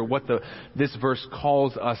clear what this verse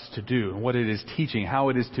calls us to do, what it is teaching, how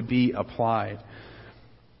it is to be applied.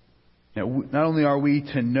 Now, not only are we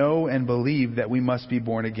to know and believe that we must be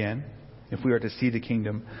born again if we are to see the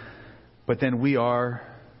kingdom, but then we are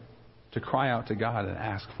to cry out to God and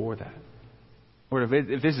ask for that. Lord,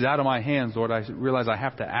 if this is out of my hands, Lord, I realize I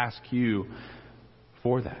have to ask you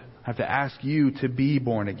for that. I have to ask you to be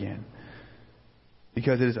born again,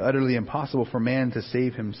 because it is utterly impossible for man to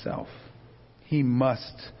save himself. He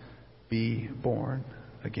must be born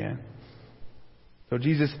again. So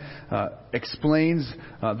Jesus explains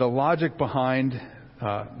the logic behind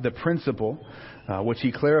the principle, which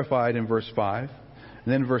he clarified in verse 5.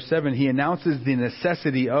 And then verse 7, he announces the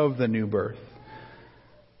necessity of the new birth.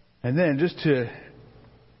 And then just to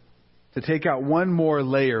take out one more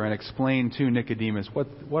layer and explain to Nicodemus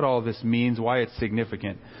what all this means, why it's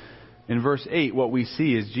significant. In verse 8, what we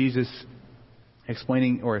see is Jesus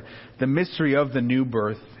explaining, or the mystery of the new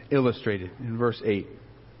birth illustrated in verse 8.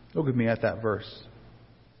 Look with me at that verse.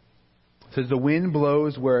 It says, the wind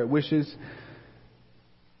blows where it wishes,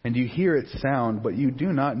 And you hear its sound, but you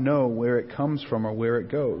do not know where it comes from or where it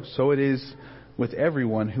goes. So it is with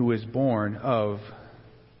everyone who is born of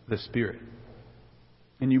the Spirit.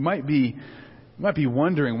 And you might be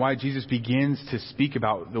wondering why Jesus begins to speak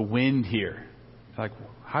about the wind here. Like,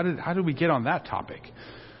 how did we get on that topic?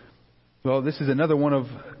 Well, this is another one of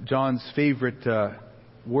John's favorite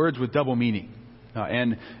words with double meaning.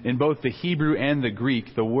 And in both the Hebrew and the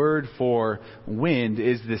Greek, the word for wind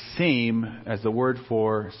is the same as the word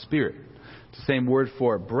for spirit. It's the same word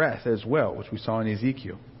for breath as well, which we saw in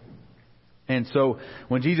Ezekiel. And so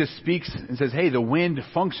when Jesus speaks and says, hey, the wind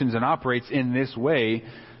functions and operates in this way,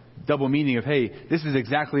 double meaning of, hey, this is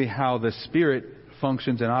exactly how the Spirit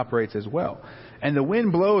functions and operates as well. And the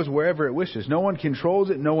wind blows wherever it wishes. No one controls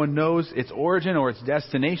it. No one knows its origin or its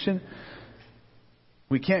destination.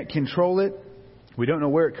 We can't control it. We don't know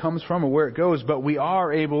where it comes from or where it goes, but we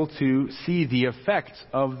are able to see the effect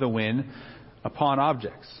of the wind upon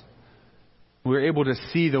objects. We're able to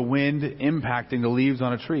see the wind impacting the leaves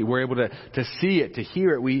on a tree. We're able to see it, to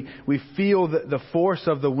hear it. We feel the force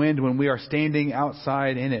of the wind when we are standing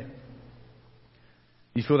outside in it.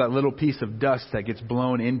 You feel that little piece of dust that gets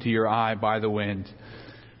blown into your eye by the wind.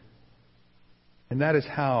 And that is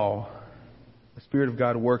how the Spirit of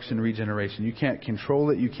God works in regeneration. You can't control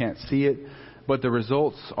it. You can't see it. But the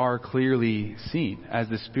results are clearly seen as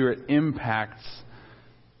the Spirit impacts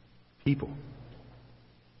people.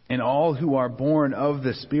 And all who are born of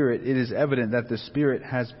the Spirit, it is evident that the Spirit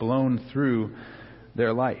has blown through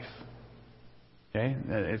their life. Okay?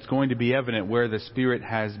 It's going to be evident where the Spirit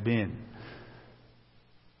has been.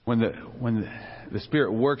 When the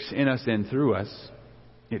Spirit works in us and through us,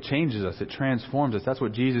 it changes us. It transforms us. That's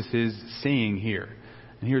what Jesus is saying here.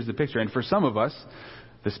 And here's the picture. And for some of us,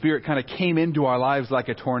 the Spirit kind of came into our lives like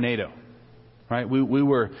a tornado. Right? We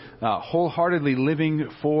were wholeheartedly living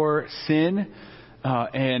for sin.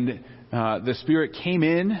 And the Spirit came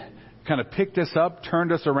in, kind of picked us up,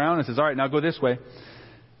 turned us around and says, all right, now go this way.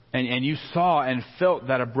 And you saw and felt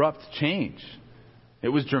that abrupt change. It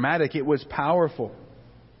was dramatic. It was powerful.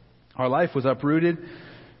 Our life was uprooted.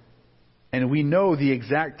 And we know the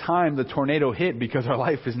exact time the tornado hit because our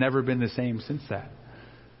life has never been the same since that.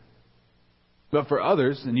 But for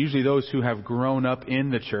others, and usually those who have grown up in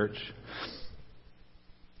the church,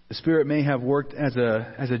 the Spirit may have worked as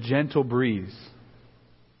a gentle breeze,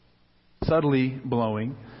 subtly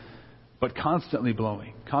blowing, but constantly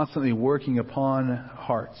blowing, constantly working upon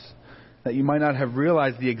hearts. That you might not have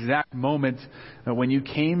realized the exact moment when you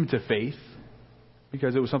came to faith,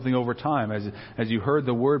 because it was something over time, as you heard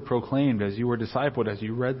the word proclaimed, as you were discipled, as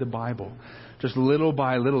you read the Bible, just little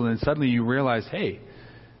by little, and suddenly you realize, hey,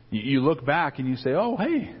 you look back and you say, oh,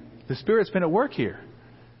 hey, the Spirit's been at work here.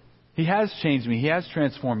 He has changed me. He has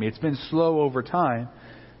transformed me. It's been slow over time,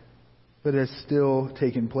 but it's still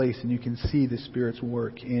taken place, and you can see the Spirit's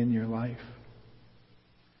work in your life.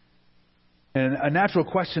 And a natural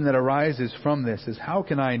question that arises from this is, how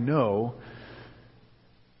can I know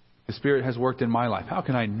the Spirit has worked in my life? How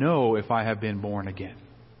can I know if I have been born again?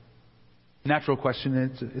 Natural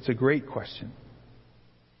question. It's a great question.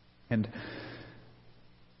 And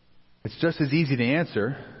it's just as easy to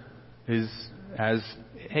answer as,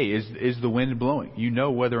 hey, is the wind blowing? You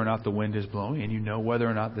know whether or not the wind is blowing, and you know whether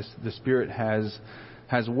or not the Spirit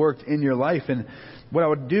has worked in your life. And what I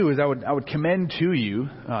would do is I would commend to you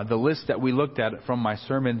the list that we looked at from my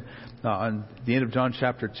sermon on the end of John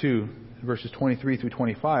chapter 2, verses 23 through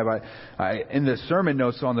 25. I in the sermon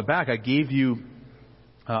notes on the back, I gave you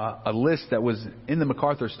a list that was in the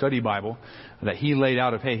MacArthur Study Bible that he laid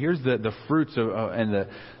out of, hey, here's the fruits of and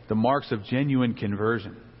the marks of genuine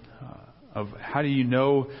conversion. Of how do you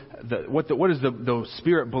know what does the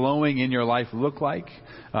Spirit blowing in your life look like?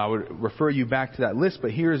 I would refer you back to that list,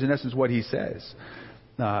 but here's in essence what he says.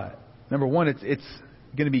 Number one, it's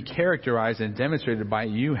going to be characterized and demonstrated by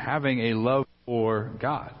you having a love for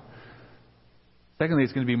God. Secondly,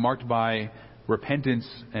 it's going to be marked by repentance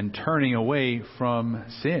and turning away from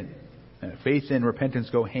sin. Faith and repentance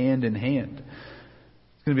go hand in hand.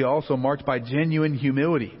 It's going to be also marked by genuine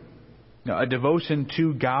humility. A devotion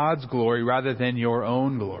to God's glory rather than your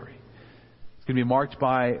own glory. It's going to be marked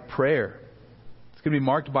by prayer. It's going to be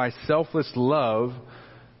marked by selfless love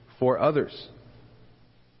for others.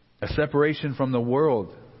 A separation from the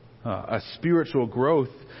world. A spiritual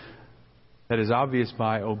growth that is obvious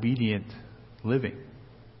by obedient living.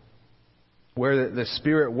 Where the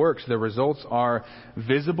Spirit works, the results are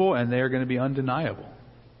visible and they are going to be undeniable.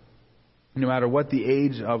 no matter what the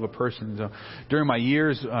age of a person. So during my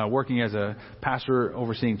years working as a pastor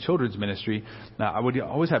overseeing children's ministry, I would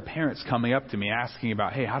always have parents coming up to me asking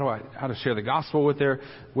about, hey, how to share the gospel with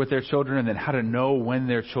their children, and then how to know when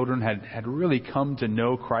their children had really come to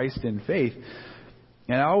know Christ in faith.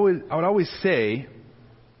 And I would always say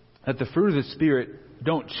that the fruit of the Spirit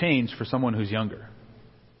don't change for someone who's younger.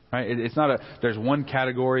 Right? It's not there's one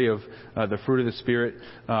category of the fruit of the Spirit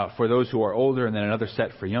for those who are older, and then another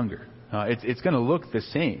set for younger. It's going to look the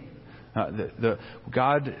same. The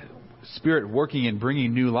God Spirit working and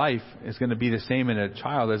bringing new life is going to be the same in a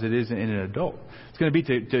child as it is in an adult. It's going to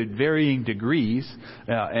be to varying degrees,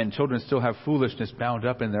 and children still have foolishness bound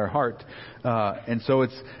up in their heart, and so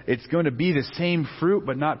it's going to be the same fruit,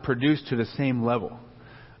 but not produced to the same level.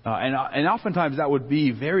 And oftentimes that would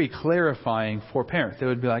be very clarifying for parents. They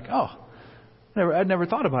would be like, "Oh, I'd never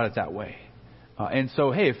thought about it that way." And so,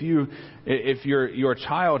 hey, if your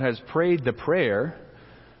child has prayed the prayer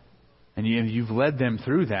and you've led them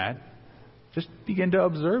through that, just begin to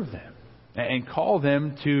observe them and call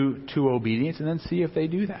them to obedience, and then see if they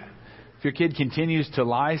do that. If your kid continues to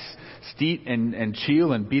lie, steat, and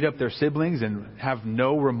cheal and beat up their siblings and have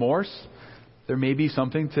no remorse, there may be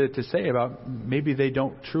something to say about maybe they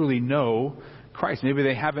don't truly know Christ. Maybe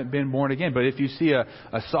they haven't been born again. But if you see a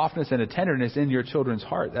softness and a tenderness in your children's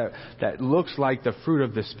heart that looks like the fruit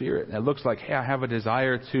of the Spirit, that looks like, hey, I have a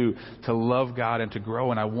desire to love God and to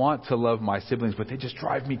grow, and I want to love my siblings, but they just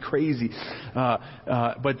drive me crazy.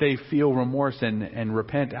 But they feel remorse and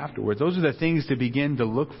repent afterwards. Those are the things to begin to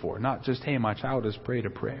look for, not just, hey, my child has prayed a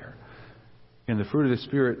prayer. And the fruit of the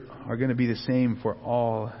Spirit are going to be the same for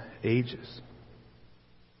all ages.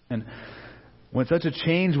 And when such a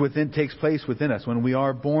change takes place within us, when we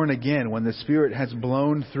are born again, when the Spirit has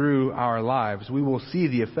blown through our lives, we will see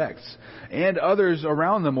the effects. And others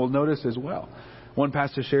around them will notice as well. One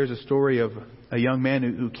pastor shares a story of a young man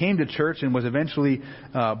who came to church and was eventually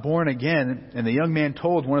born again. And the young man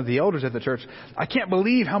told one of the elders at the church, "I can't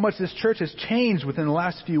believe how much this church has changed within the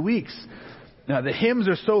last few weeks. Now, the hymns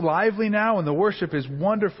are so lively now, and the worship is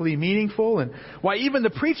wonderfully meaningful. And why, even the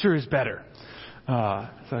preacher is better."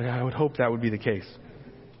 So I would hope that would be the case.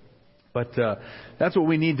 But that's what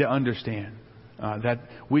we need to understand. That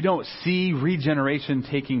we don't see regeneration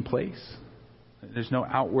taking place. There's no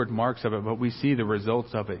outward marks of it, but we see the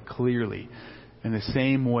results of it clearly in the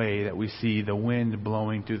same way that we see the wind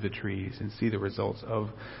blowing through the trees and see the results of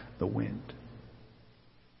the wind.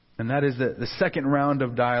 And that is the second round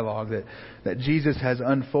of dialogue that Jesus has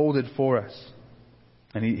unfolded for us.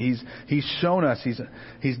 And he's shown us,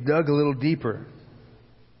 he's dug a little deeper.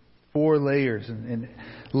 4 layers and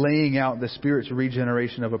laying out the Spirit's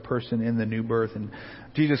regeneration of a person in the new birth. And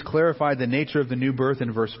Jesus clarified the nature of the new birth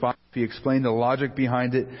in verse 5. He explained the logic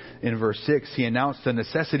behind it in verse 6. He announced the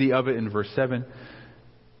necessity of it in verse 7.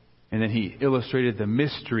 And then he illustrated the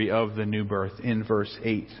mystery of the new birth in verse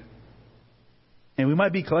 8. And we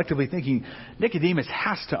might be collectively thinking, Nicodemus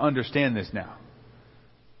has to understand this now.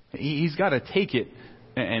 He's got to take it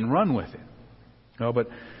and run with it. No, but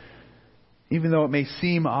even though it may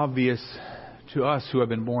seem obvious to us who have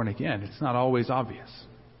been born again, it's not always obvious.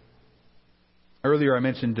 Earlier I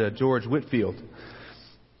mentioned George Whitefield.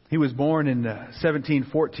 He was born in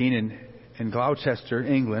 1714 in Gloucester,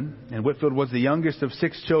 England, and Whitefield was the youngest of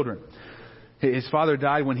 6 children. His father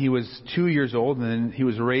died when he was 2 years old, and then he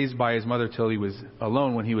was raised by his mother till he was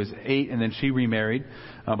alone when he was 8, and then she remarried.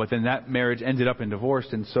 But then that marriage ended up in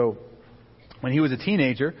divorce, and so when he was a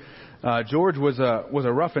teenager, George was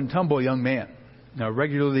a rough and tumble young man,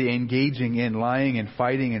 regularly engaging in lying and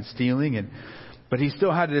fighting and stealing, but he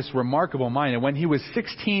still had this remarkable mind. And when he was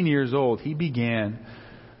 16 years old, he began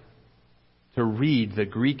to read the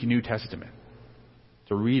Greek New Testament,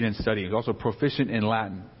 to read and study. He was also proficient in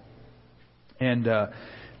Latin, and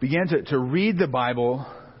began to read the Bible,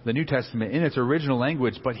 the New Testament, in its original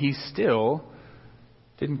language, but he still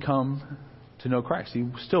didn't come to know Christ. He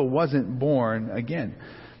still wasn't born again.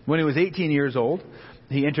 When he was 18 years old,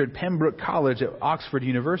 he entered Pembroke College at Oxford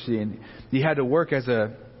University, and he had to work as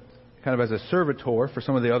a servitor for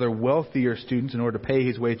some of the other wealthier students in order to pay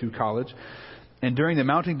his way through college. And during the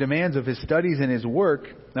mounting demands of his studies and his work,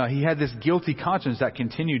 he had this guilty conscience that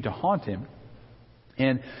continued to haunt him.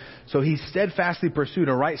 And so he steadfastly pursued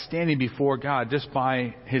a right standing before God just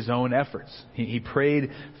by his own efforts. He prayed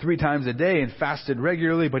 3 times a day and fasted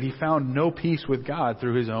regularly, but he found no peace with God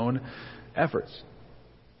through his own efforts.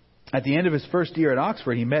 At the end of his first year at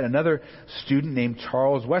Oxford, he met another student named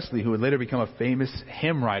Charles Wesley, who would later become a famous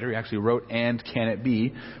hymn writer. He actually wrote "And Can It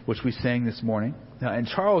Be," which we sang this morning. And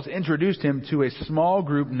Charles introduced him to a small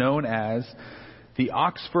group known as the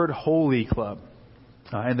Oxford Holy Club.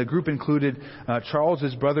 And the group included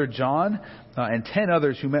Charles's brother John and 10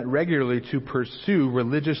 others who met regularly to pursue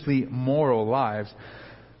religiously moral lives.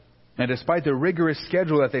 And despite the rigorous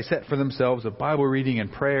schedule that they set for themselves of Bible reading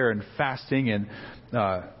and prayer and fasting, and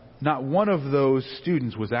not one of those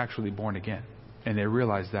students was actually born again. And they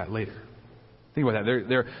realized that later. Think about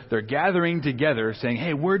that. They're gathering together saying,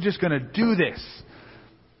 hey, we're just going to do this.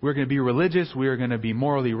 We're going to be religious. We're going to be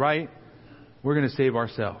morally right. We're going to save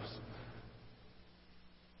ourselves.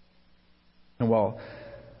 And while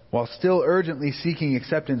still urgently seeking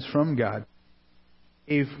acceptance from God,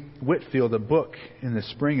 gave Whitefield a book in the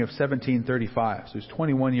spring of 1735. So he was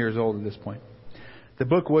 21 years old at this point. The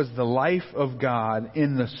book was The Life of God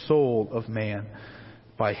in the Soul of Man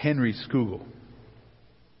by Henry Scougal.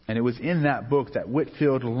 And it was in that book that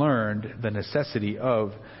Whitefield learned the necessity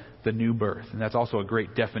of the new birth. And that's also a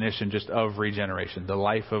great definition just of regeneration. The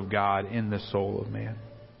life of God in the soul of man.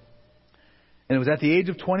 And it was at the age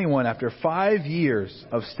of 21, after 5 years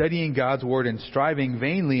of studying God's Word and striving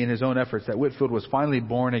vainly in his own efforts, that Whitefield was finally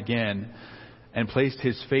born again and placed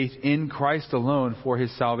his faith in Christ alone for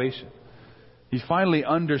his salvation. He finally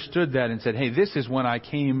understood that and said, hey, this is when I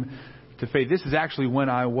came to faith. This is actually when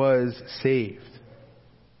I was saved.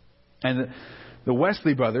 And the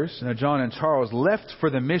Wesley brothers, John and Charles, left for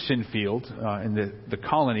the mission field in the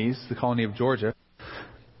colonies, the colony of Georgia.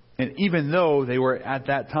 And even though they were at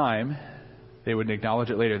that time, they would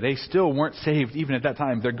acknowledge it later, they still weren't saved even at that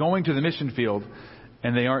time. They're going to the mission field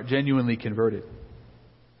and they aren't genuinely converted.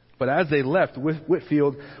 But as they left,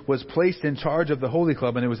 Whitefield was placed in charge of the Holy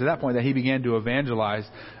Club, and it was at that point that he began to evangelize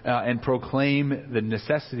and proclaim the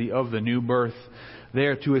necessity of the new birth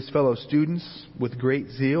there to his fellow students with great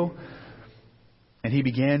zeal. And he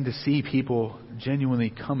began to see people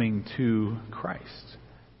genuinely coming to Christ.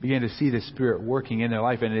 Began to see the Spirit working in their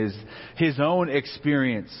life, and it is his own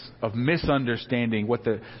experience of misunderstanding what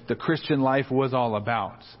the Christian life was all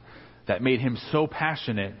about that made him so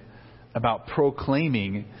passionate about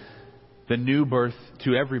proclaiming the new birth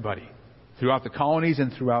to everybody throughout the colonies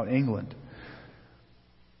and throughout England.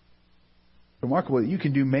 Remarkable that you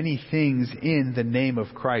can do many things in the name of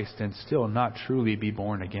Christ and still not truly be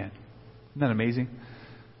born again. Isn't that amazing?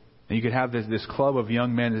 And you could have this club of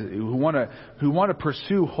young men who want to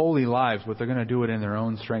pursue holy lives, but they're going to do it in their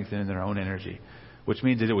own strength and in their own energy, which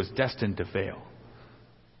means that it was destined to fail.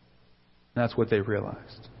 And that's what they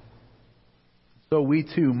realized. So we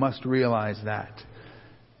too must realize that.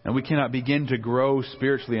 And we cannot begin to grow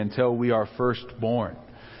spiritually until we are first born.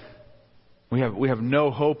 We have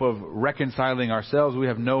no hope of reconciling ourselves. We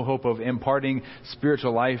have no hope of imparting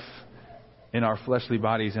spiritual life in our fleshly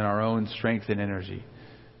bodies in our own strength and energy.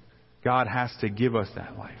 God has to give us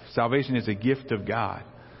that life. Salvation is a gift of God.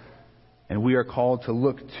 And we are called to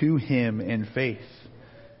look to Him in faith.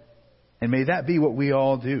 And may that be what we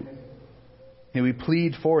all do. May we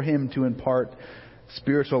plead for Him to impart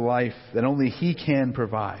spiritual life that only He can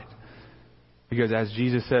provide. Because as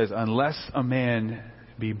Jesus says, unless a man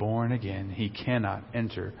be born again, he cannot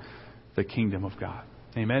enter the kingdom of God.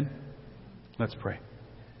 Amen? Let's pray.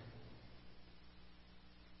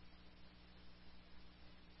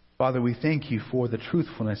 Father, we thank you for the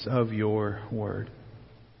truthfulness of your word.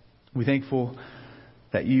 We're thankful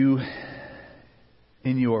that you,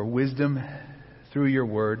 in your wisdom, through your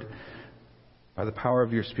word, by the power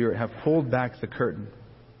of your Spirit, have pulled back the curtain.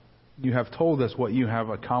 You have told us what you have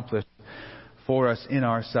accomplished for us in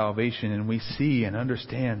our salvation, and we see and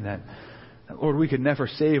understand that, Lord, we could never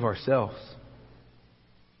save ourselves.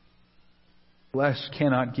 Flesh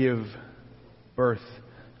cannot give birth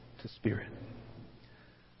to spirit.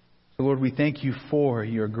 So, Lord, we thank you for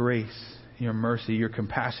your grace, your mercy, your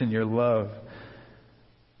compassion, your love,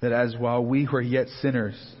 that as while we were yet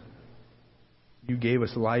sinners, you gave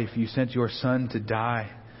us life. You sent your Son to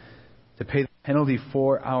die, to pay the penalty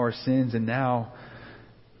for our sins. And now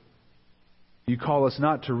you call us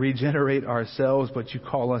not to regenerate ourselves, but you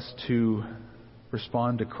call us to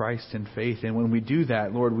respond to Christ in faith. And when we do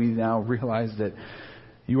that, Lord, we now realize that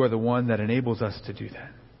you are the one that enables us to do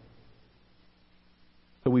that.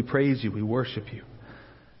 So we praise you. We worship you.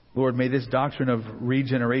 Lord, may this doctrine of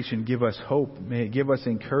regeneration give us hope. May it give us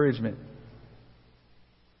encouragement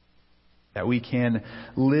that we can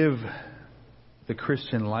live the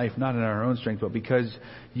Christian life, not in our own strength, but because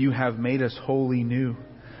you have made us wholly new.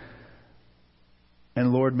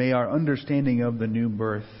 And Lord, may our understanding of the new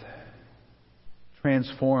birth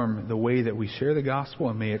transform the way that we share the gospel,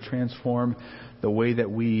 and may it transform the way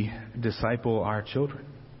that we disciple our children.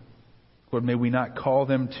 Lord, may we not call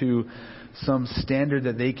them to some standard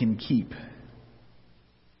that they can keep.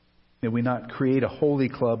 May we not create a holy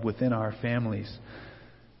club within our families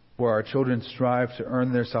where our children strive to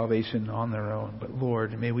earn their salvation on their own. But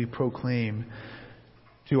Lord, may we proclaim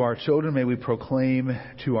to our children, may we proclaim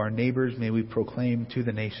to our neighbors, may we proclaim to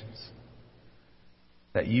the nations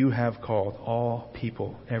that you have called all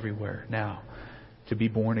people everywhere now to be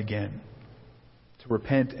born again, to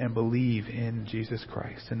repent and believe in Jesus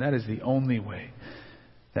Christ. And that is the only way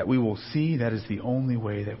that we will see, that is the only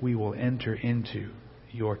way that we will enter into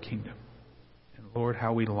your kingdom. And Lord,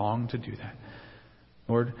 how we long to do that.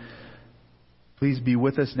 Lord, please be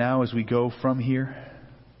with us now as we go from here.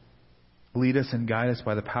 Lead us and guide us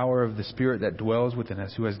by the power of the Spirit that dwells within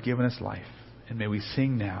us, who has given us life. And may we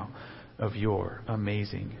sing now of your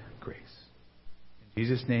amazing grace. In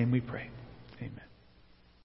Jesus' name we pray. Amen.